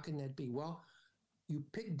 Now, how can that be? Well, you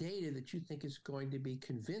pick data that you think is going to be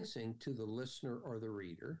convincing to the listener or the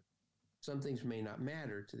reader. Some things may not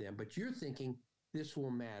matter to them, but you're thinking this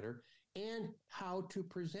will matter, and how to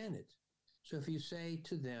present it. So if you say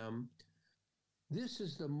to them, this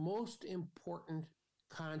is the most important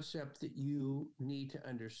concept that you need to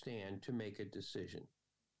understand to make a decision.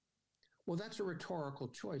 Well, that's a rhetorical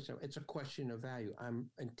choice. It's a question of value. I'm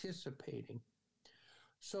anticipating.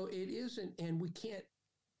 So it isn't, and we can't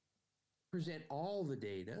present all the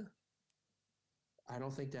data. I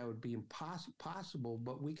don't think that would be possible,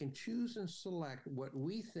 but we can choose and select what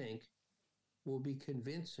we think will be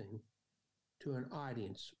convincing to an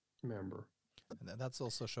audience member. And that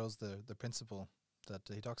also shows the principle that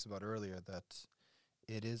he talks about earlier, that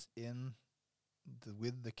it is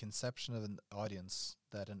with the conception of an audience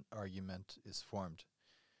that an argument is formed.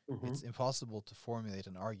 Mm-hmm. It's impossible to formulate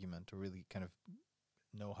an argument or really kind of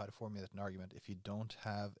know how to formulate an argument if you don't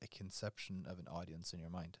have a conception of an audience in your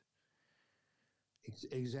mind.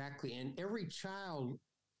 Exactly. And every child,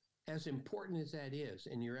 as important as that is,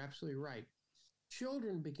 and you're absolutely right,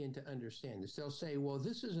 children begin to understand this. They'll say, well,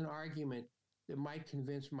 this is an argument that might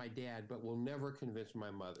convince my dad, but will never convince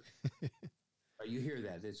my mother. You hear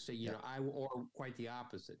that. They say, or quite the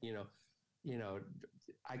opposite,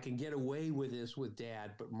 I can get away with this with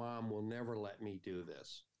dad, but mom will never let me do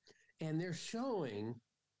this. And they're showing,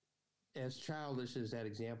 as childish as that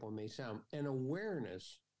example may sound, an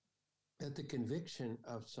awareness that the conviction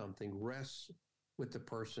of something rests with the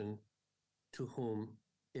person to whom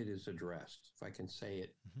it is addressed, if I can say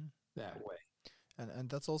it that way. And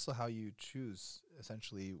that's also how you choose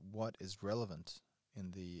essentially what is relevant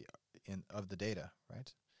of the data,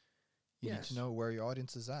 right? You need to know where your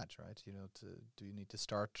audience is at, right? Do you need to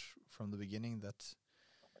start from the beginning that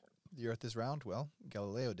the Earth is round? Well,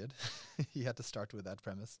 Galileo did. He had to start with that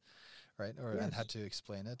premise, right? And had to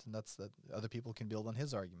explain it, and that's that other people can build on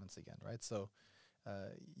his arguments again, right? So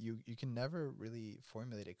you can never really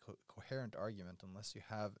formulate a coherent argument unless you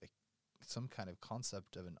have some kind of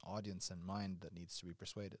concept of an audience in mind that needs to be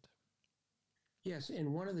persuaded. Yes,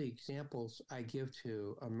 and one of the examples I give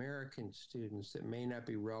to American students that may not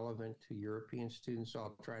be relevant to European students, so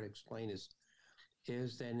I'll try to explain is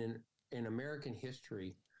that in American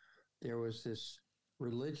history, there was this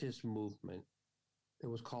religious movement that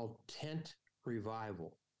was called tent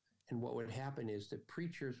revival. And what would happen is that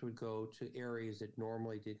preachers would go to areas that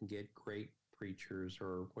normally didn't get great preachers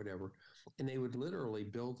or whatever, and they would literally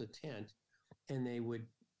build a tent and they would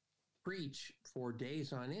preach for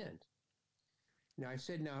days on end. Now, I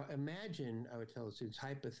said, now imagine, I would tell the students,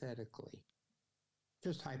 hypothetically,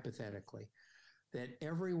 just hypothetically, that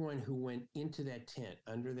everyone who went into that tent,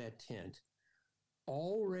 under that tent,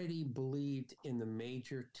 already believed in the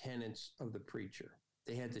major tenets of the preacher.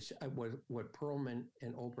 They had this, what Perlman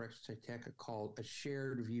and Obrecht-Teiteke called a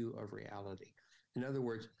shared view of reality. In other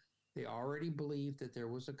words, they already believed that there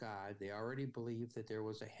was a God. They already believed that there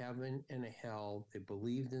was a heaven and a hell. They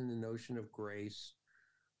believed in the notion of grace.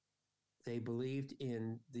 They believed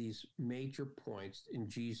in these major points. In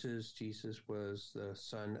Jesus, Jesus was the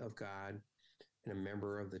Son of God and a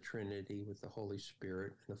member of the Trinity with the Holy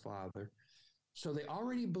Spirit and the Father. So they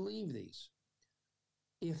already believed these.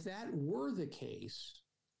 If that were the case,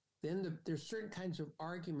 then there's certain kinds of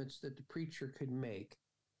arguments that the preacher could make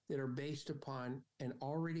that are based upon an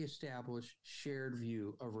already established shared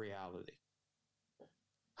view of reality.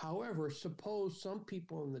 However, suppose some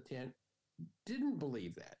people in the tent didn't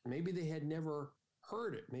believe that. Maybe they had never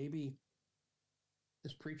heard it. Maybe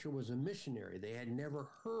this preacher was a missionary. They had never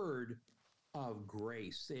heard of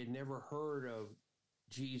grace. They had never heard of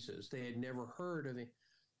Jesus. They had never heard of it.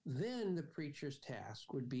 Then the preacher's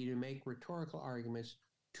task would be to make rhetorical arguments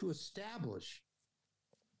to establish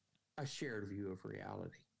a shared view of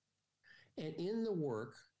reality. And in the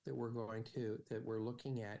work that we're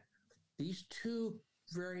looking at, these two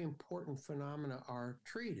very important phenomena are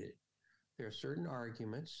treated. There are certain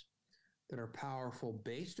arguments that are powerful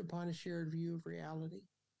based upon a shared view of reality,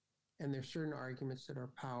 and there are certain arguments that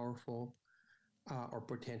are powerful or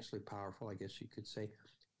potentially powerful, I guess you could say,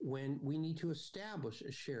 when we need to establish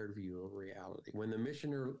a shared view of reality. When the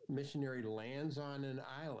missionary lands on an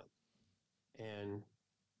island and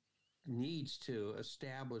needs to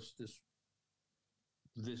establish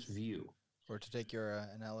this view. Or to take your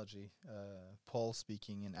analogy, Paul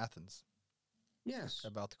speaking in Athens. Yes.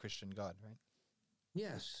 About the Christian God, right?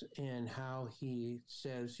 Yes, and how he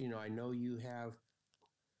says, I know you have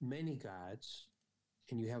many gods,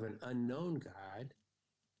 and you have an unknown God.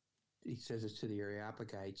 He says it to the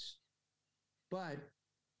Areopagites. But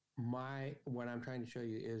what I'm trying to show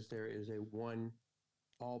you is there is a one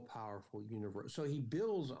all-powerful universe. So he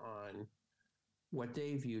builds on what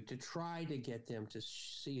they view to try to get them to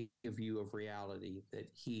see a view of reality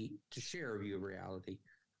to share a view of reality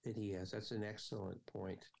that he has. That's an excellent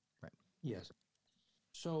point. Right. Yes.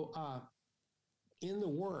 So in the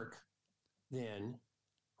work, then,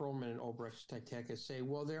 Perlman and Obrecht-Teiteke say,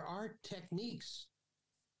 well, there are techniques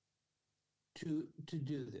to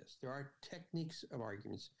do this. There are techniques of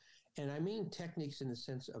arguments. And I mean techniques in the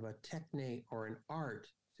sense of a techne or an art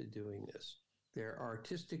to doing this. There are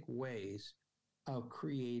artistic ways of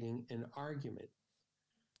creating an argument.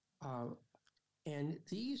 And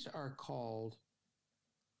these are called,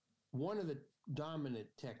 one of the dominant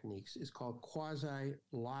techniques is called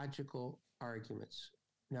quasi-logical arguments.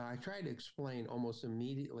 Now, I try to explain almost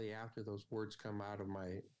immediately after those words come out of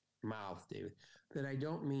my mouth, David, that I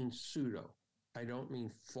don't mean pseudo. I don't mean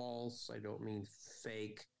false. I don't mean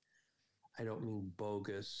fake. I don't mean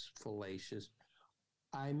bogus, fallacious.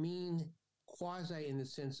 I mean quasi in the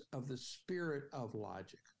sense of the spirit of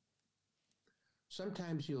logic.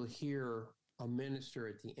 Sometimes you'll hear a minister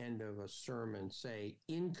at the end of a sermon say,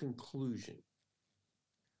 in conclusion.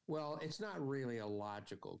 Well, it's not really a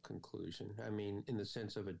logical conclusion. I mean, in the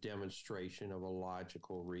sense of a demonstration of a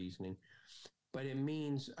logical reasoning, but it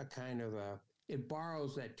means a kind of it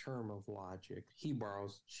borrows that term of logic. She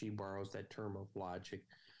borrows that term of logic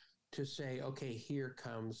to say, okay, here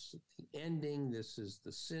comes the ending. This is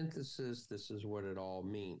the synthesis. This is what it all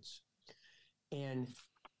means. And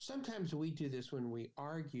sometimes we do this when we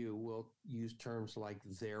argue. We'll use terms like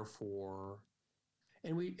therefore,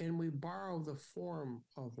 and we borrow the form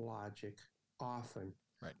of logic often.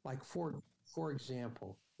 Right. Like for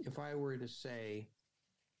example, if I were to say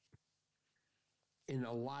in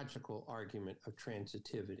a logical argument of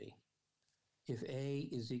transitivity, if A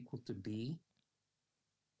is equal to B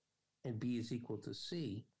and B is equal to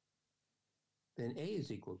C, then A is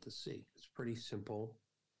equal to C. It's pretty simple.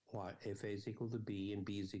 If A is equal to B and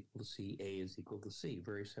B is equal to C, A is equal to C.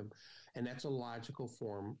 Very simple. And that's a logical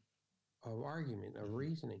form of argument, of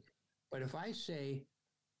reasoning. But if I say,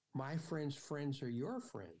 my friend's friends are your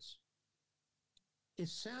friends, it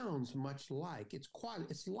sounds much like, it's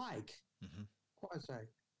like quasi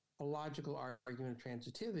a logical argument of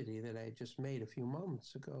transitivity that I just made a few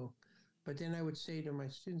moments ago. But then I would say to my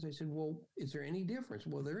students, I said, well, is there any difference?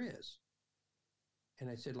 Well, there is. And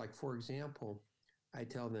I said, like, for example, I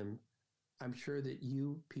tell them, I'm sure that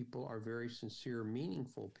you people are very sincere,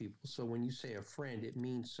 meaningful people. So when you say a friend, it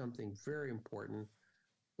means something very important.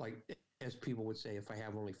 Like, as people would say, if I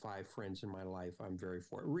have only 5 friends in my life, I'm very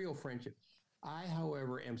for it. Real friendship. I,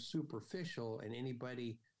 however, am superficial, and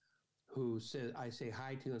anybody who says I say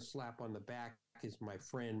hi to and slap on the back is my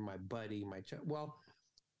friend, my buddy, my child. Well,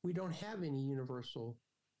 we don't have any universal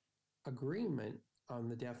agreement on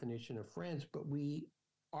the definition of friends, but we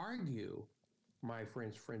argue my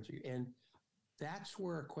friend's friends. And that's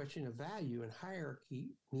where a question of value and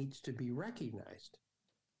hierarchy needs to be recognized.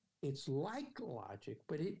 It's like logic,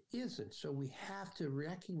 but it isn't. So we have to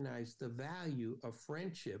recognize the value of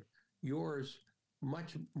friendship, yours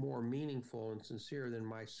much more meaningful and sincere than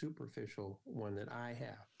my superficial one that I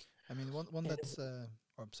have. I mean, one that's,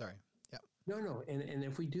 I'm sorry. Yeah. No. And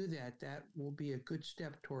if we do that, that will be a good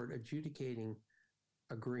step toward adjudicating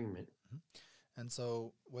agreement. Mm-hmm. And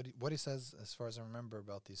so what he says, as far as I remember,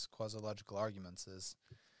 about these quasi-logical arguments is,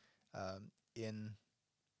 in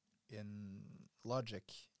logic,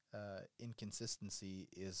 inconsistency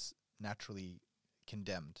is naturally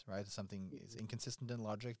condemned, right? If something is inconsistent in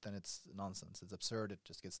logic, then it's nonsense. It's absurd. It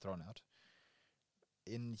just gets thrown out.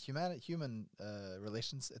 In human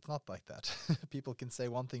relations, it's not like that. People can say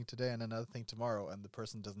one thing today and another thing tomorrow, and the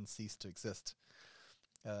person doesn't cease to exist.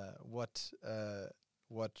 What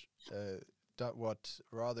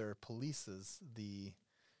rather polices the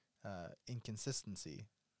inconsistency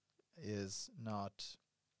is not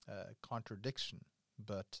contradiction,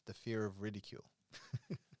 but the fear of ridicule.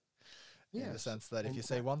 Yes. In the sense that if you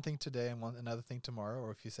say one thing today and another thing tomorrow,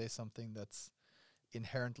 or if you say something that's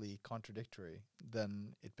inherently contradictory,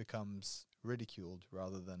 then it becomes ridiculed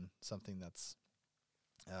rather than something that's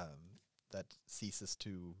that ceases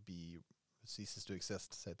to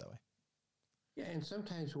exist. Say it that way. Yeah, and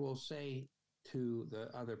sometimes we'll say to the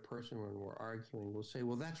other person when we're arguing, we'll say,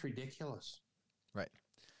 well, that's ridiculous. Right.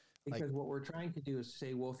 Because what we're trying to do is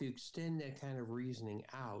say, well, if you extend that kind of reasoning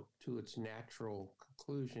out to its natural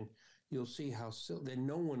conclusion, you'll see how then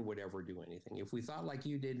no one would ever do anything. If we thought like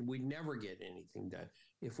you did, we'd never get anything done.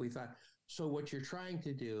 If we thought, so what you're trying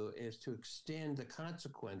to do is to extend the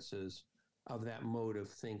consequences of that mode of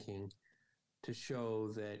thinking to show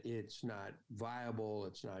that it's not viable,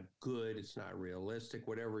 it's not good, it's not realistic,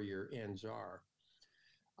 whatever your ends are.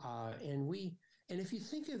 And if you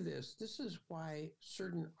think of this is why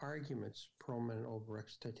certain arguments, Perlman and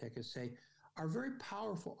Olbrecht say, are very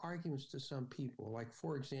powerful arguments to some people. Like,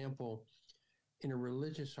 for example, in a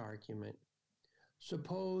religious argument,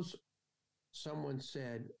 suppose someone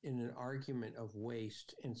said in an argument of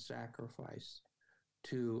waste and sacrifice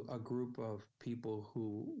to a group of people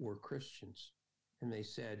who were Christians, and they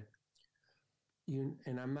said,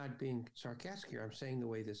 and I'm not being sarcastic here, I'm saying the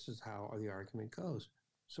way this is how the argument goes.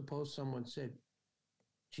 Suppose someone said,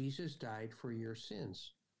 Jesus died for your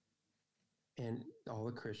sins. And all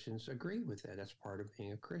the Christians agree with that. That's part of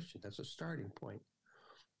being a Christian. That's a starting point.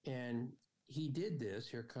 And he did this,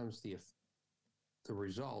 here comes the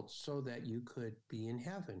results, so that you could be in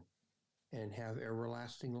heaven and have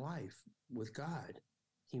everlasting life with God.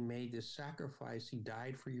 He made this sacrifice. He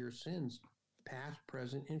died for your sins, past,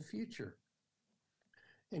 present, and future.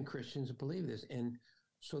 And Christians believe this. And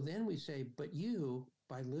so then we say, but you,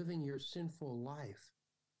 by living your sinful life,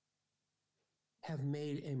 have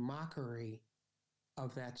made a mockery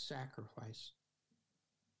of that sacrifice.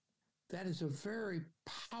 That is a very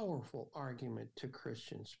powerful argument to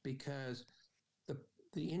Christians, because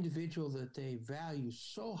the individual that they value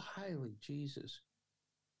so highly, Jesus,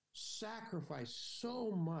 sacrificed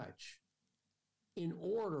so much in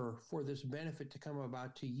order for this benefit to come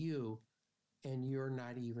about to you, and you're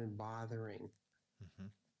not even bothering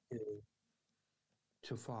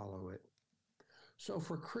to follow it. So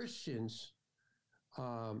for Christians,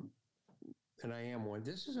 and I am one,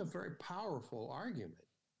 this is a very powerful argument,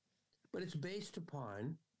 but it's based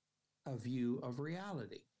upon a view of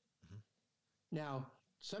reality. Now,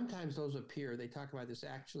 sometimes those appear, they talk about this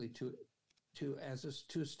actually to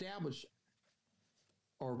establish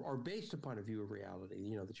or based upon a view of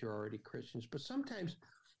reality, that you're already Christians, but sometimes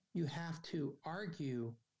you have to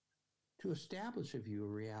argue to establish a view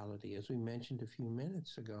of reality, as we mentioned a few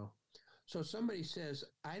minutes ago. So somebody says,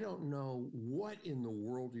 I don't know what in the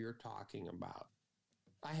world you're talking about.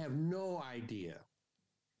 I have no idea.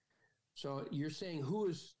 So you're saying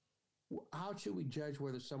how should we judge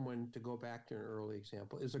whether someone, to go back to an early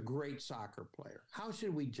example, is a great soccer player? How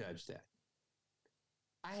should we judge that?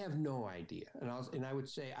 I have no idea. And I would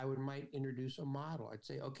say, I might introduce a model. I'd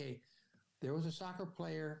say, okay, there was a soccer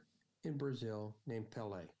player in Brazil named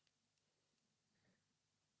Pelé.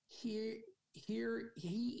 Here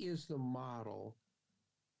he is the model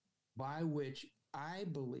by which I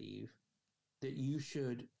believe that you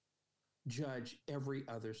should judge every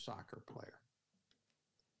other soccer player.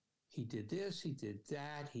 He did this, he did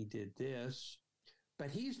that, he did this, but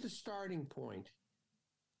he's the starting point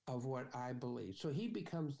of what I believe. So he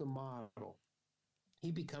becomes the model.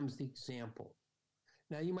 He becomes the example.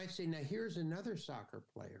 Now you might say, now here's another soccer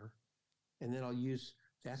player, and then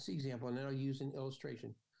that's the example, and then I'll use an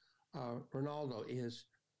illustration. Ronaldo is,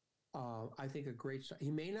 I think, a great. He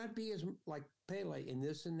may not be as like Pele in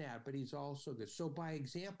this and that, but he's also good. So by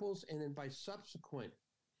examples and then by subsequent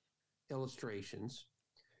illustrations,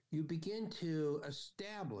 you begin to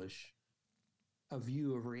establish a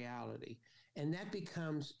view of reality. And that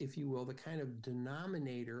becomes, if you will, the kind of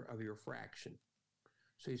denominator of your fraction.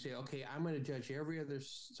 So you say, okay, I'm going to judge every other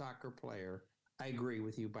soccer player. I agree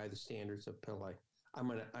with you by the standards of Pele.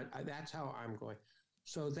 That's how I'm going.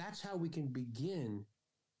 So that's how we can begin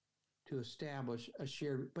to establish a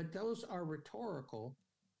shared, but those are rhetorical,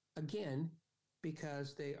 again,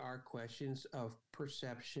 because they are questions of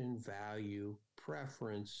perception, value,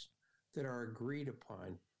 preference that are agreed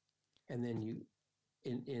upon. And then you,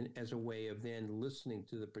 as a way of then listening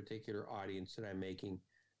to the particular audience that I'm making,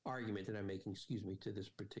 argument that I'm making, to this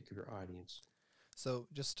particular audience. So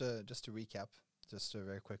just to recap,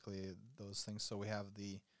 very quickly, those things. So we have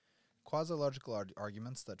the quasi-logical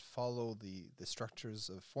arguments that follow the structures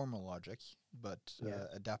of formal logic, but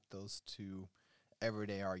adapt those to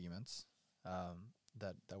everyday arguments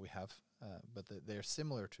that we have. But they're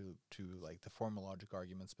similar to like the formal logic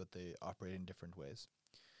arguments, but they operate in different ways.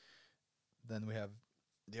 Then we have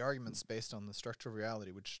the arguments based on the structure of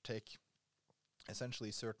reality, which take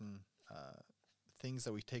essentially certain things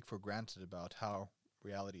that we take for granted about how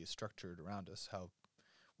reality is structured around us,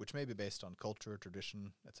 which may be based on culture,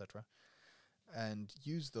 tradition, etc., and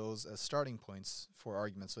use those as starting points for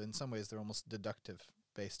arguments. So in some ways, they're almost deductive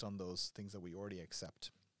based on those things that we already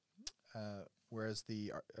accept. Whereas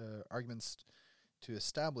the arguments to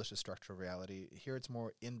establish a structure of reality, here it's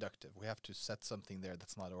more inductive. We have to set something there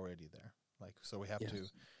that's not already there. So we have to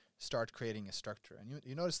start creating a structure. And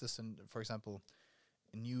you notice this in, for example,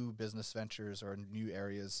 new business ventures or new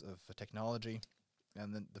areas of technology.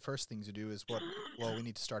 And then the first things you do is we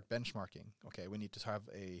need to start benchmarking. Okay, we need to have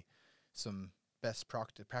some best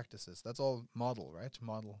practices. That's all model, right?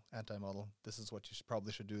 Model, anti-model. This is what you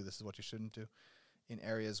probably should do. This is what you shouldn't do. In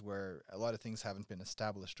areas where a lot of things haven't been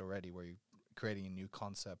established already, where you're creating a new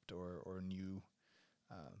concept or a new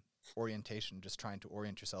orientation, just trying to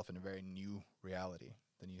orient yourself in a very new reality,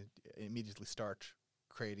 then you immediately start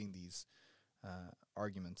creating these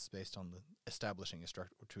arguments based on establishing a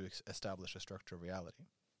structure to establish a structure of reality.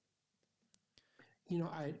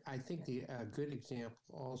 I think a good example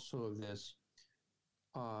also of this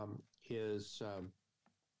is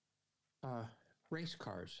race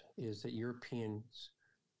cars. Is that Europeans,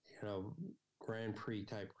 Grand Prix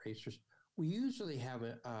type racers? We usually have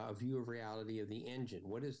a view of reality of the engine.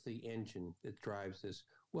 What is the engine that drives this?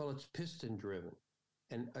 Well, it's piston driven.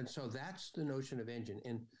 And so that's the notion of engine.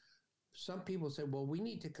 And some people say, well, we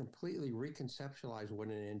need to completely reconceptualize what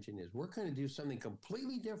an engine is. We're going to do something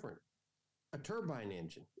completely different. A turbine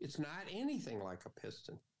engine. It's not anything like a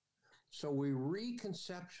piston. So we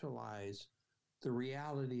reconceptualize the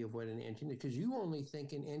reality of what an engine is, because you only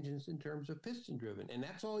think in engines in terms of piston driven. And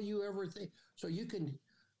that's all you ever think. So you can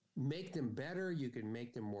make them better, you can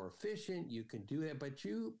make them more efficient, you can do that, but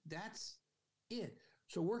that's it.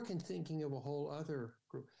 So we're thinking of a whole other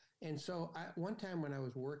group. And so one time when I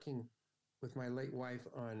was working with my late wife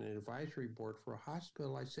on an advisory board for a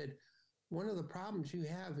hospital, I said, one of the problems you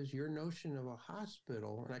have is your notion of a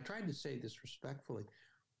hospital, and I tried to say this respectfully,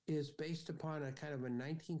 is based upon a kind of a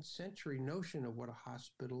 19th century notion of what a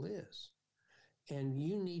hospital is. And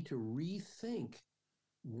you need to rethink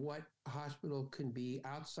what a hospital can be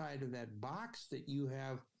outside of that box that you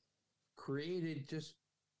have created just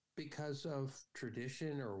because of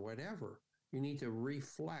tradition or whatever. You need to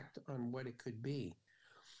reflect on what it could be.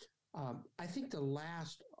 I think the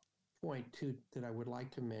last point too that I would like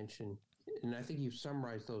to mention, and I think you've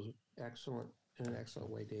summarized those in an excellent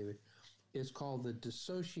way, David, is called the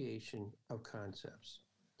dissociation of concepts.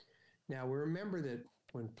 Now, we remember that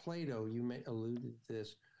when Plato, you may alluded to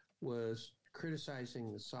this, was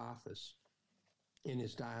criticizing the sophists in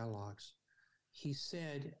his dialogues, he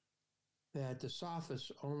said that the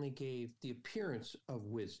sophists only gave the appearance of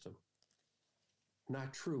wisdom,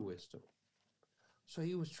 not true wisdom. So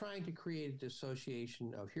he was trying to create a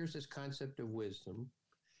dissociation of, here's this concept of wisdom,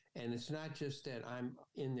 and it's not just that I'm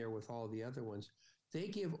in there with all the other ones. They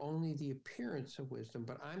give only the appearance of wisdom,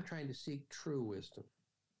 but I'm trying to seek true wisdom.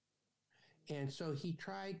 And so he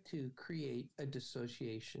tried to create a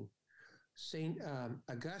dissociation. St.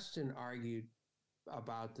 Augustine argued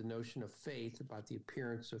about the notion of faith, about the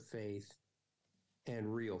appearance of faith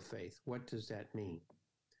and real faith. What does that mean?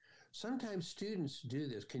 Sometimes students do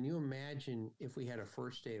this. Can you imagine if we had a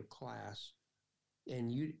first day of class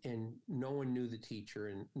and no one knew the teacher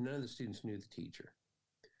and none of the students knew the teacher?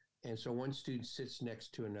 And so one student sits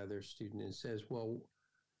next to another student and says, well,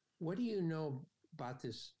 what do you know about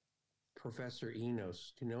this Professor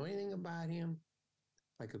Enos? Do you know anything about him?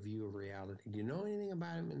 Like a view of reality. Do you know anything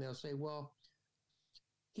about him? And they'll say, well,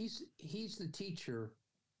 he's the teacher,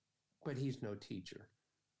 but he's no teacher.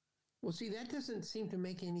 Well, see, that doesn't seem to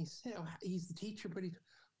make any sense. He's the teacher,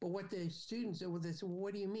 but what the students said, well, they said, well,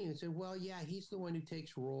 what do you mean? They said, well, yeah, he's the one who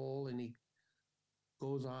takes roll and he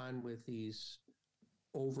goes on with these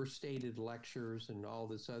overstated lectures and all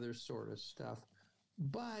this other sort of stuff.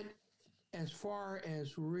 But as far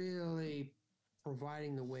as really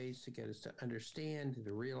providing the ways to get us to understand and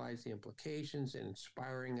to realize the implications and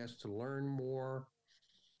inspiring us to learn more,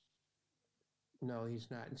 no, he's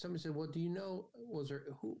not. And somebody said, well, do you know, was there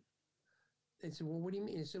who? They said, well, what do you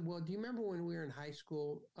mean? They said, well, do you remember when we were in high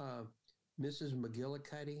school, Mrs.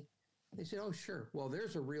 McGillicuddy? They said, oh, sure. Well,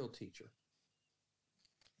 there's a real teacher.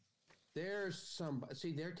 There's somebody.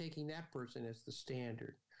 See, they're taking that person as the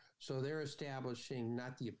standard. So they're establishing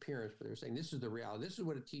not the appearance, but they're saying this is the reality. This is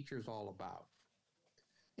what a teacher is all about.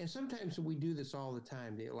 And sometimes we do this all the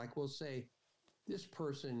time. Like we'll say, this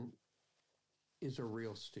person is a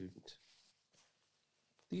real student.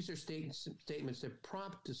 These are statements that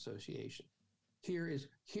prompt dissociation. Here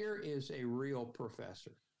is a real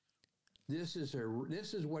professor. This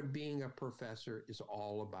is what being a professor is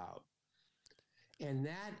all about. And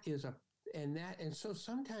so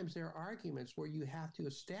sometimes there are arguments where you have to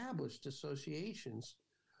establish dissociations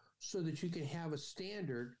so that you can have a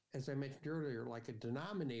standard, as I mentioned earlier, like a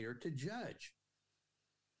denominator to judge.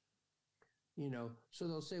 So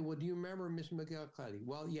they'll say, well, do you remember Miss McGillicuddy?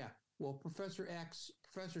 Well, yeah. Well, Professor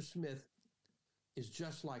Smith is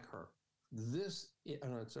just like her.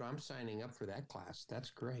 So I'm signing up for that class.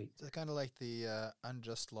 That's great. It's kind of like the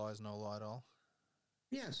unjust law is no law at all.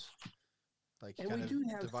 Yes. Like and kind of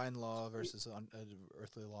have divine law versus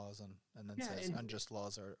earthly laws, and then says unjust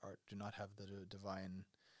laws do not have the divine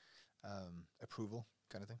approval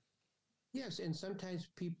kind of thing. Yes, and sometimes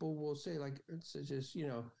people will say, like, it's just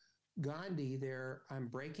Gandhi there, I'm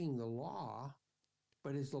breaking the law,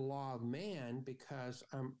 but it's the law of man because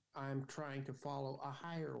I'm trying to follow a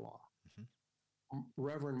higher law. Mm-hmm.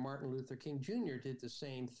 Reverend Martin Luther King Jr. did the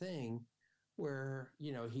same thing where,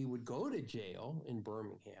 he would go to jail in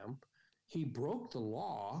Birmingham. He broke the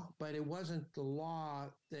law, but it wasn't the law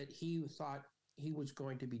that he thought he was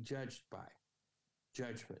going to be judged by.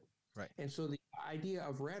 Judgment. Right. And so the idea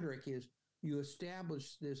of rhetoric is you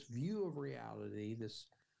establish this view of reality,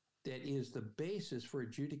 that is the basis for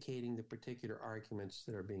adjudicating the particular arguments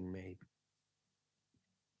that are being made.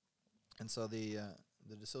 And so the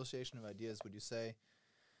dissociation of ideas, would you say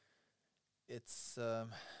it's a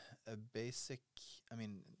basic,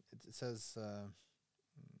 it says,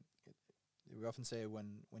 we often say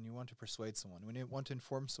when you want to persuade someone, when you want to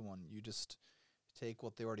inform someone, you just take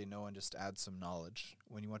what they already know and just add some knowledge.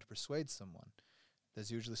 When you want to persuade someone,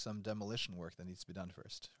 there's usually some demolition work that needs to be done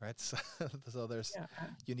first, right? So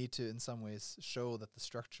you need to, in some ways, show that the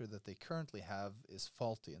structure that they currently have is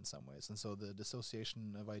faulty in some ways. And so the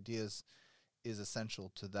dissociation of ideas is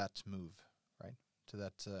essential to that move, right? To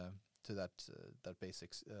that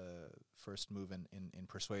basic first move in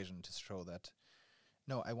persuasion, to show that,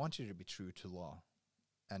 no, I want you to be true to law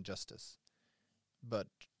and justice, but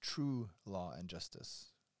true law and justice.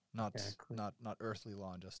 Not earthly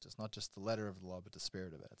law and justice, not just the letter of the law, but the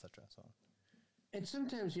spirit of it, etc. So, and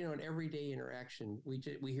sometimes, in everyday interaction,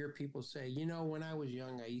 we hear people say, when I was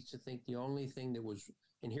young, I used to think the only thing that was,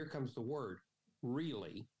 and here comes the word,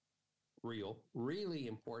 really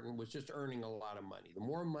important was just earning a lot of money. The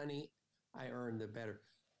more money I earned, the better.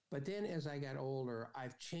 But then as I got older,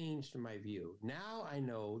 I've changed my view. Now I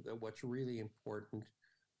know that what's really important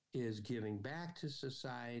is giving back to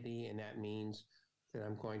society, and that means that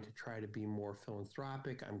I'm going to try to be more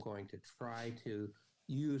philanthropic. I'm going to try to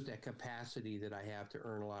use that capacity that I have to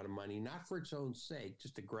earn a lot of money, not for its own sake,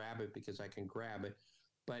 just to grab it because I can grab it,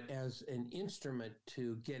 but as an instrument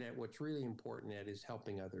to get at what's really important, that is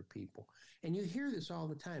helping other people. And you hear this all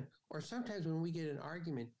the time. Or sometimes when we get an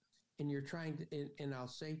argument and you're trying to, and I'll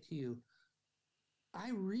say to you,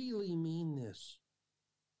 I really mean this.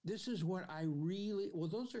 this is what I really, well,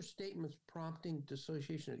 those are statements prompting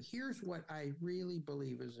dissociation. Here's what I really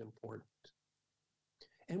believe is important.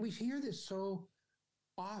 And we hear this so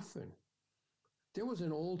often. There was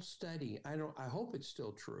an old study, I hope it's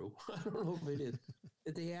still true. I don't know if it is,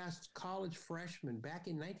 that they asked college freshmen back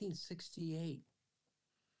in 1968,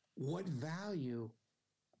 what value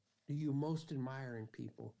do you most admire in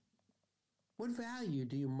people? What value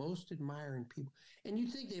do you most admire in people? And you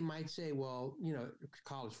think they might say, well,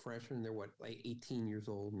 college freshmen, they're what, like 18 years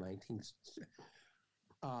old, 19,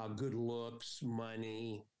 good looks,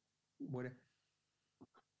 money, whatever.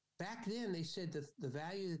 Back then, they said that the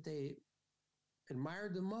value that they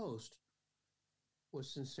admired the most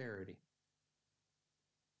was sincerity.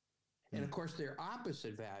 And of course, their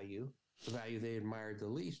opposite value, the value they admired the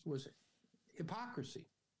least, was hypocrisy.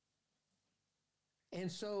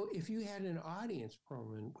 And so if you had an audience,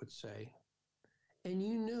 Perlman would say, and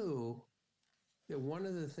you knew that one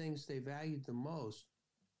of the things they valued the most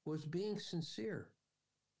was being sincere,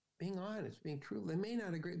 being honest, being true. They may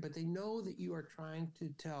not agree, but they know that you are trying to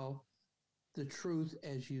tell the truth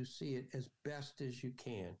as you see it, as best as you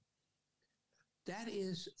can. That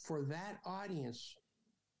is, for that audience,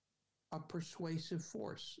 a persuasive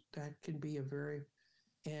force. That can be a very,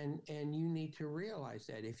 and you need to realize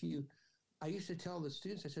that. I used to tell the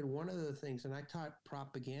students, I said, one of the things, and I taught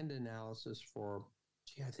propaganda analysis for,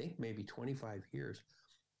 I think maybe 25 years.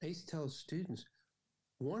 I used to tell students,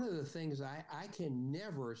 one of the things I can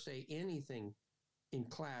never say anything in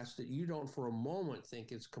class that you don't for a moment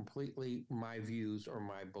think is completely my views or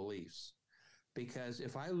my beliefs. Because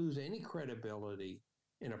if I lose any credibility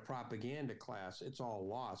in a propaganda class, it's all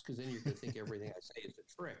lost, because then you're going to think everything I say is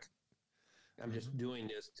a trick. I'm just doing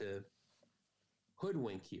this to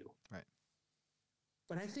hoodwink you. Right.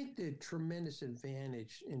 But I think the tremendous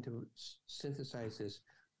advantage, and to synthesize this,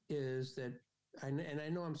 is that, and I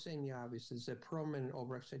know I'm saying the obvious, is that Perlman and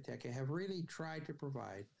Obrecht-Sayteke have really tried to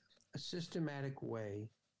provide a systematic way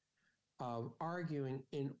of arguing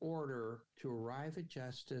in order to arrive at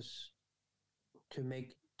justice, to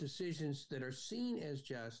make decisions that are seen as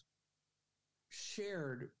just,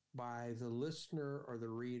 shared by the listener or the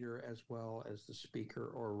reader as well as the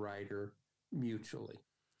speaker or writer mutually.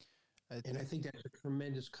 And I think that's a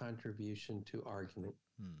tremendous contribution to argument.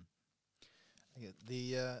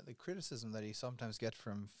 The criticism that you sometimes get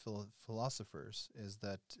from philosophers is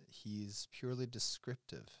that he's purely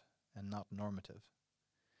descriptive and not normative.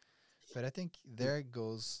 But I think there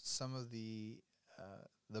goes some of the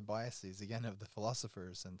biases, again, of the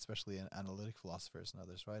philosophers, and especially analytic philosophers and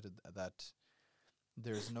others, right? That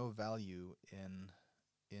there's no value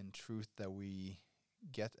in truth that we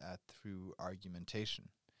get at through argumentation.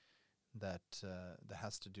 That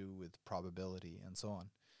has to do with probability and so on,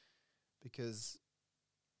 because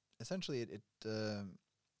essentially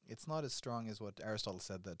it's not as strong as what Aristotle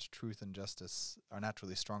said, that truth and justice are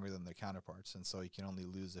naturally stronger than their counterparts, and so you can only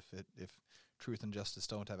lose if truth and justice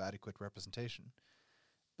don't have adequate representation.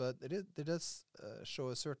 But it does show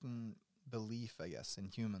a certain belief, I guess, in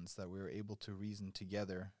humans that we're able to reason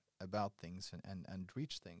together about things and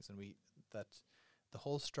reach things, and that the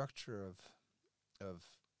whole structure of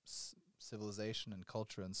civilization and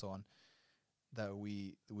culture and so on that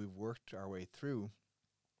we've worked our way through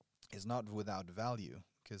is not without value,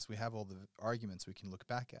 because we have all the arguments we can look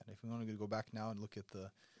back at. If we want to go back now and look at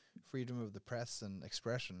the freedom of the press and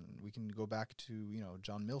expression, we can go back to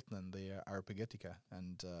John Milton and the Areopagitica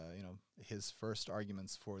and his first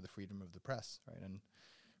arguments for the freedom of the press, right? And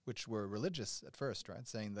which were religious at first, right?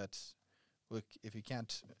 Saying that, look, if you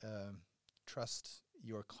can't trust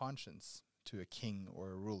your conscience to a king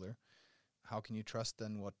or a ruler, how can you trust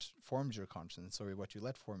then what formed your conscience, or what you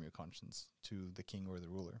let form your conscience, to the king or the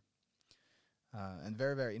ruler? And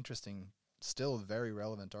very, very interesting, still very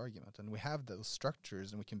relevant argument. And we have those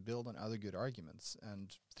structures, and we can build on other good arguments,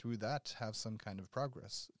 and through that have some kind of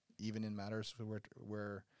progress, even in matters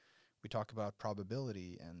where we talk about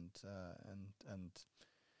probability and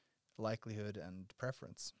likelihood and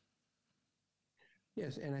preference.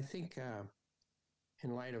 Yes, and I think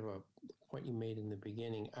in light of a point you made in the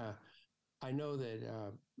beginning, I know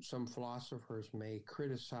that some philosophers may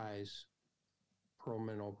criticize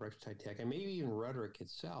Perlman, Obrecht-Sayteke, and maybe even rhetoric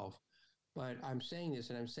itself, but I'm saying this,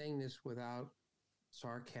 and I'm saying this without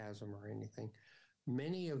sarcasm or anything.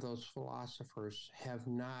 Many of those philosophers have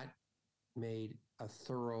not made a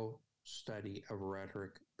thorough study of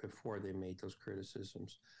rhetoric before they made those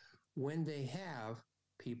criticisms. When they have,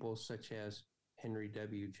 people such as Henry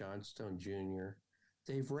W. Johnstone Jr.,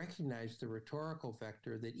 they've recognized the rhetorical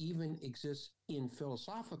vector that even exists in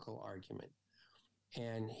philosophical argument.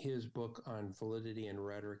 and his book on validity and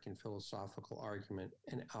rhetoric and philosophical argument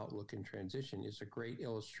and outlook and transition is a great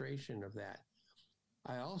illustration of that.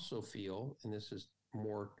 I also feel, and this is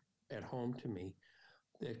more at home to me,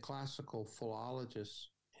 that classical philologists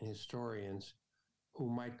and historians who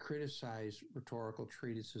might criticize rhetorical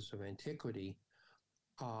treatises of antiquity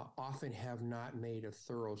often have not made a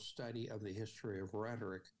thorough study of the history of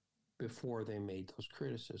rhetoric before they made those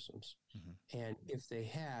criticisms. Mm-hmm. And if they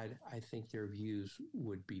had, I think their views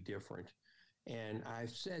would be different. And I've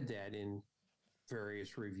said that in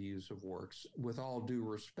various reviews of works with all due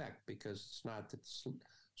respect, because it's not that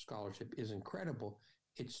scholarship isn't credible,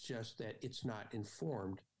 it's just that it's not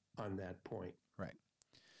informed on that point. Right.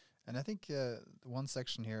 And I think one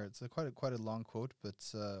section here, it's quite a long quote,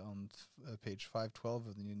 but on page 512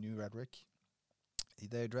 of the New Rhetoric,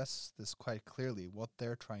 they address this quite clearly, what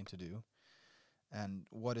they're trying to do and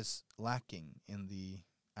what is lacking in the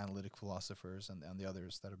analytic philosophers and the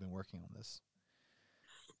others that have been working on this.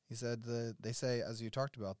 He said, they say, as you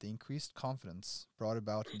talked about, the increased confidence brought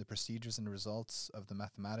about in the procedures and results of the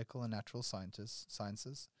mathematical and natural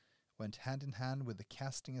sciences went hand in hand with the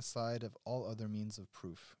casting aside of all other means of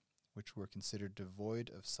proof, which were considered devoid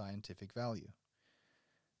of scientific value.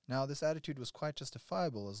 Now, this attitude was quite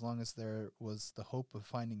justifiable as long as there was the hope of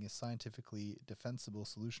finding a scientifically defensible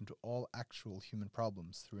solution to all actual human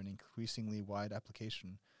problems through an increasingly wide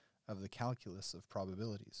application of the calculus of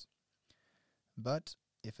probabilities. But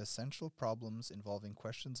if essential problems involving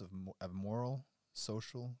questions of moral,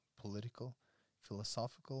 social, political,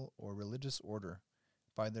 philosophical, or religious order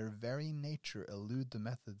by their very nature elude the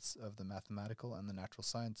methods of the mathematical and the natural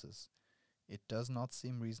sciences, it does not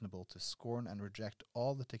seem reasonable to scorn and reject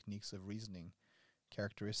all the techniques of reasoning,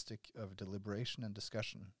 characteristic of deliberation and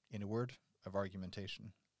discussion, in a word, of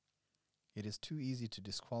argumentation. It is too easy to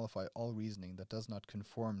disqualify all reasoning that does not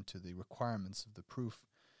conform to the requirements of the proof,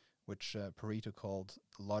 which Pareto called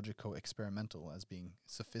logico-experimental, as being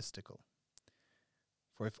sophistical.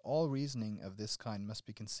 For if all reasoning of this kind must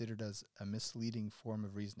be considered as a misleading form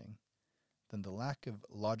of reasoning, then the lack of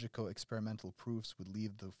logico-experimental proofs would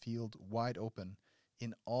leave the field wide open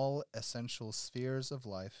in all essential spheres of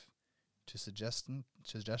life to suggestion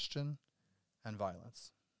and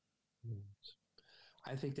violence.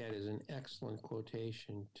 I think that is an excellent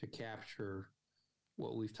quotation to capture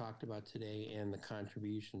what we've talked about today and the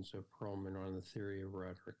contributions of Perlman on the theory of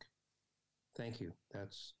rhetoric. Thank you.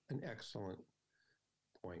 That's an excellent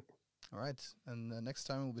point. All right. And next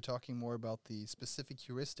time we'll be talking more about the specific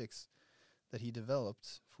heuristics that he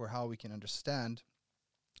developed for how we can understand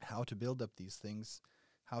how to build up these things,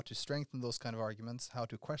 how to strengthen those kind of arguments, how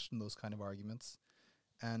to question those kind of arguments.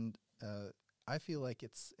 And I feel like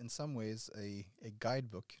it's in some ways a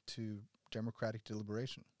guidebook to democratic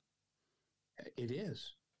deliberation. It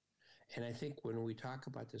is. And I think when we talk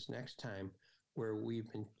about this next time, where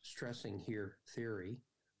we've been stressing here theory,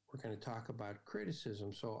 we're going to talk about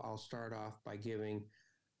criticism. So I'll start off by giving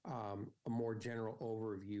a more general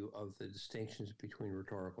overview of the distinctions between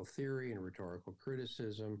rhetorical theory and rhetorical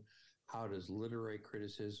criticism. How does literary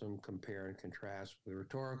criticism compare and contrast with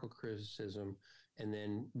rhetorical criticism? And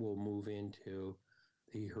then we'll move into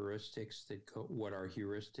the heuristics what are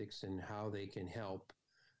heuristics and how they can help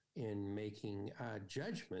in making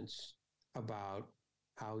judgments about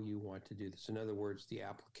how you want to do this. In other words, the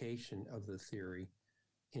application of the theory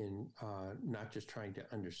in not just trying to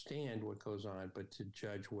understand what goes on, but to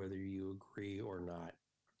judge whether you agree or not.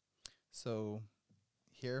 So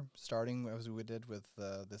here, starting as we did with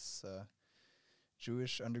this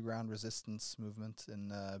Jewish underground resistance movement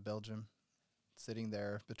in Belgium, sitting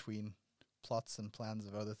there between plots and plans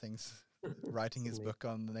of other things, writing his book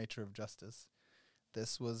on the nature of justice.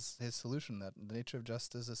 This was his solution, that the nature of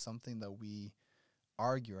justice is something that we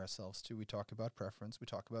argue ourselves to. We talk about preference, we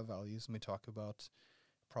talk about values, and we talk about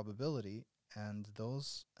probability, and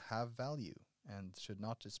those have value and should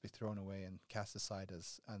not just be thrown away and cast aside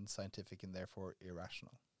as unscientific and therefore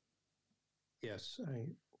irrational. Yes,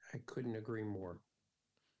 I couldn't agree more.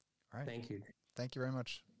 All right. Thank you. Thank you very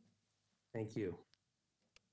much. Thank you.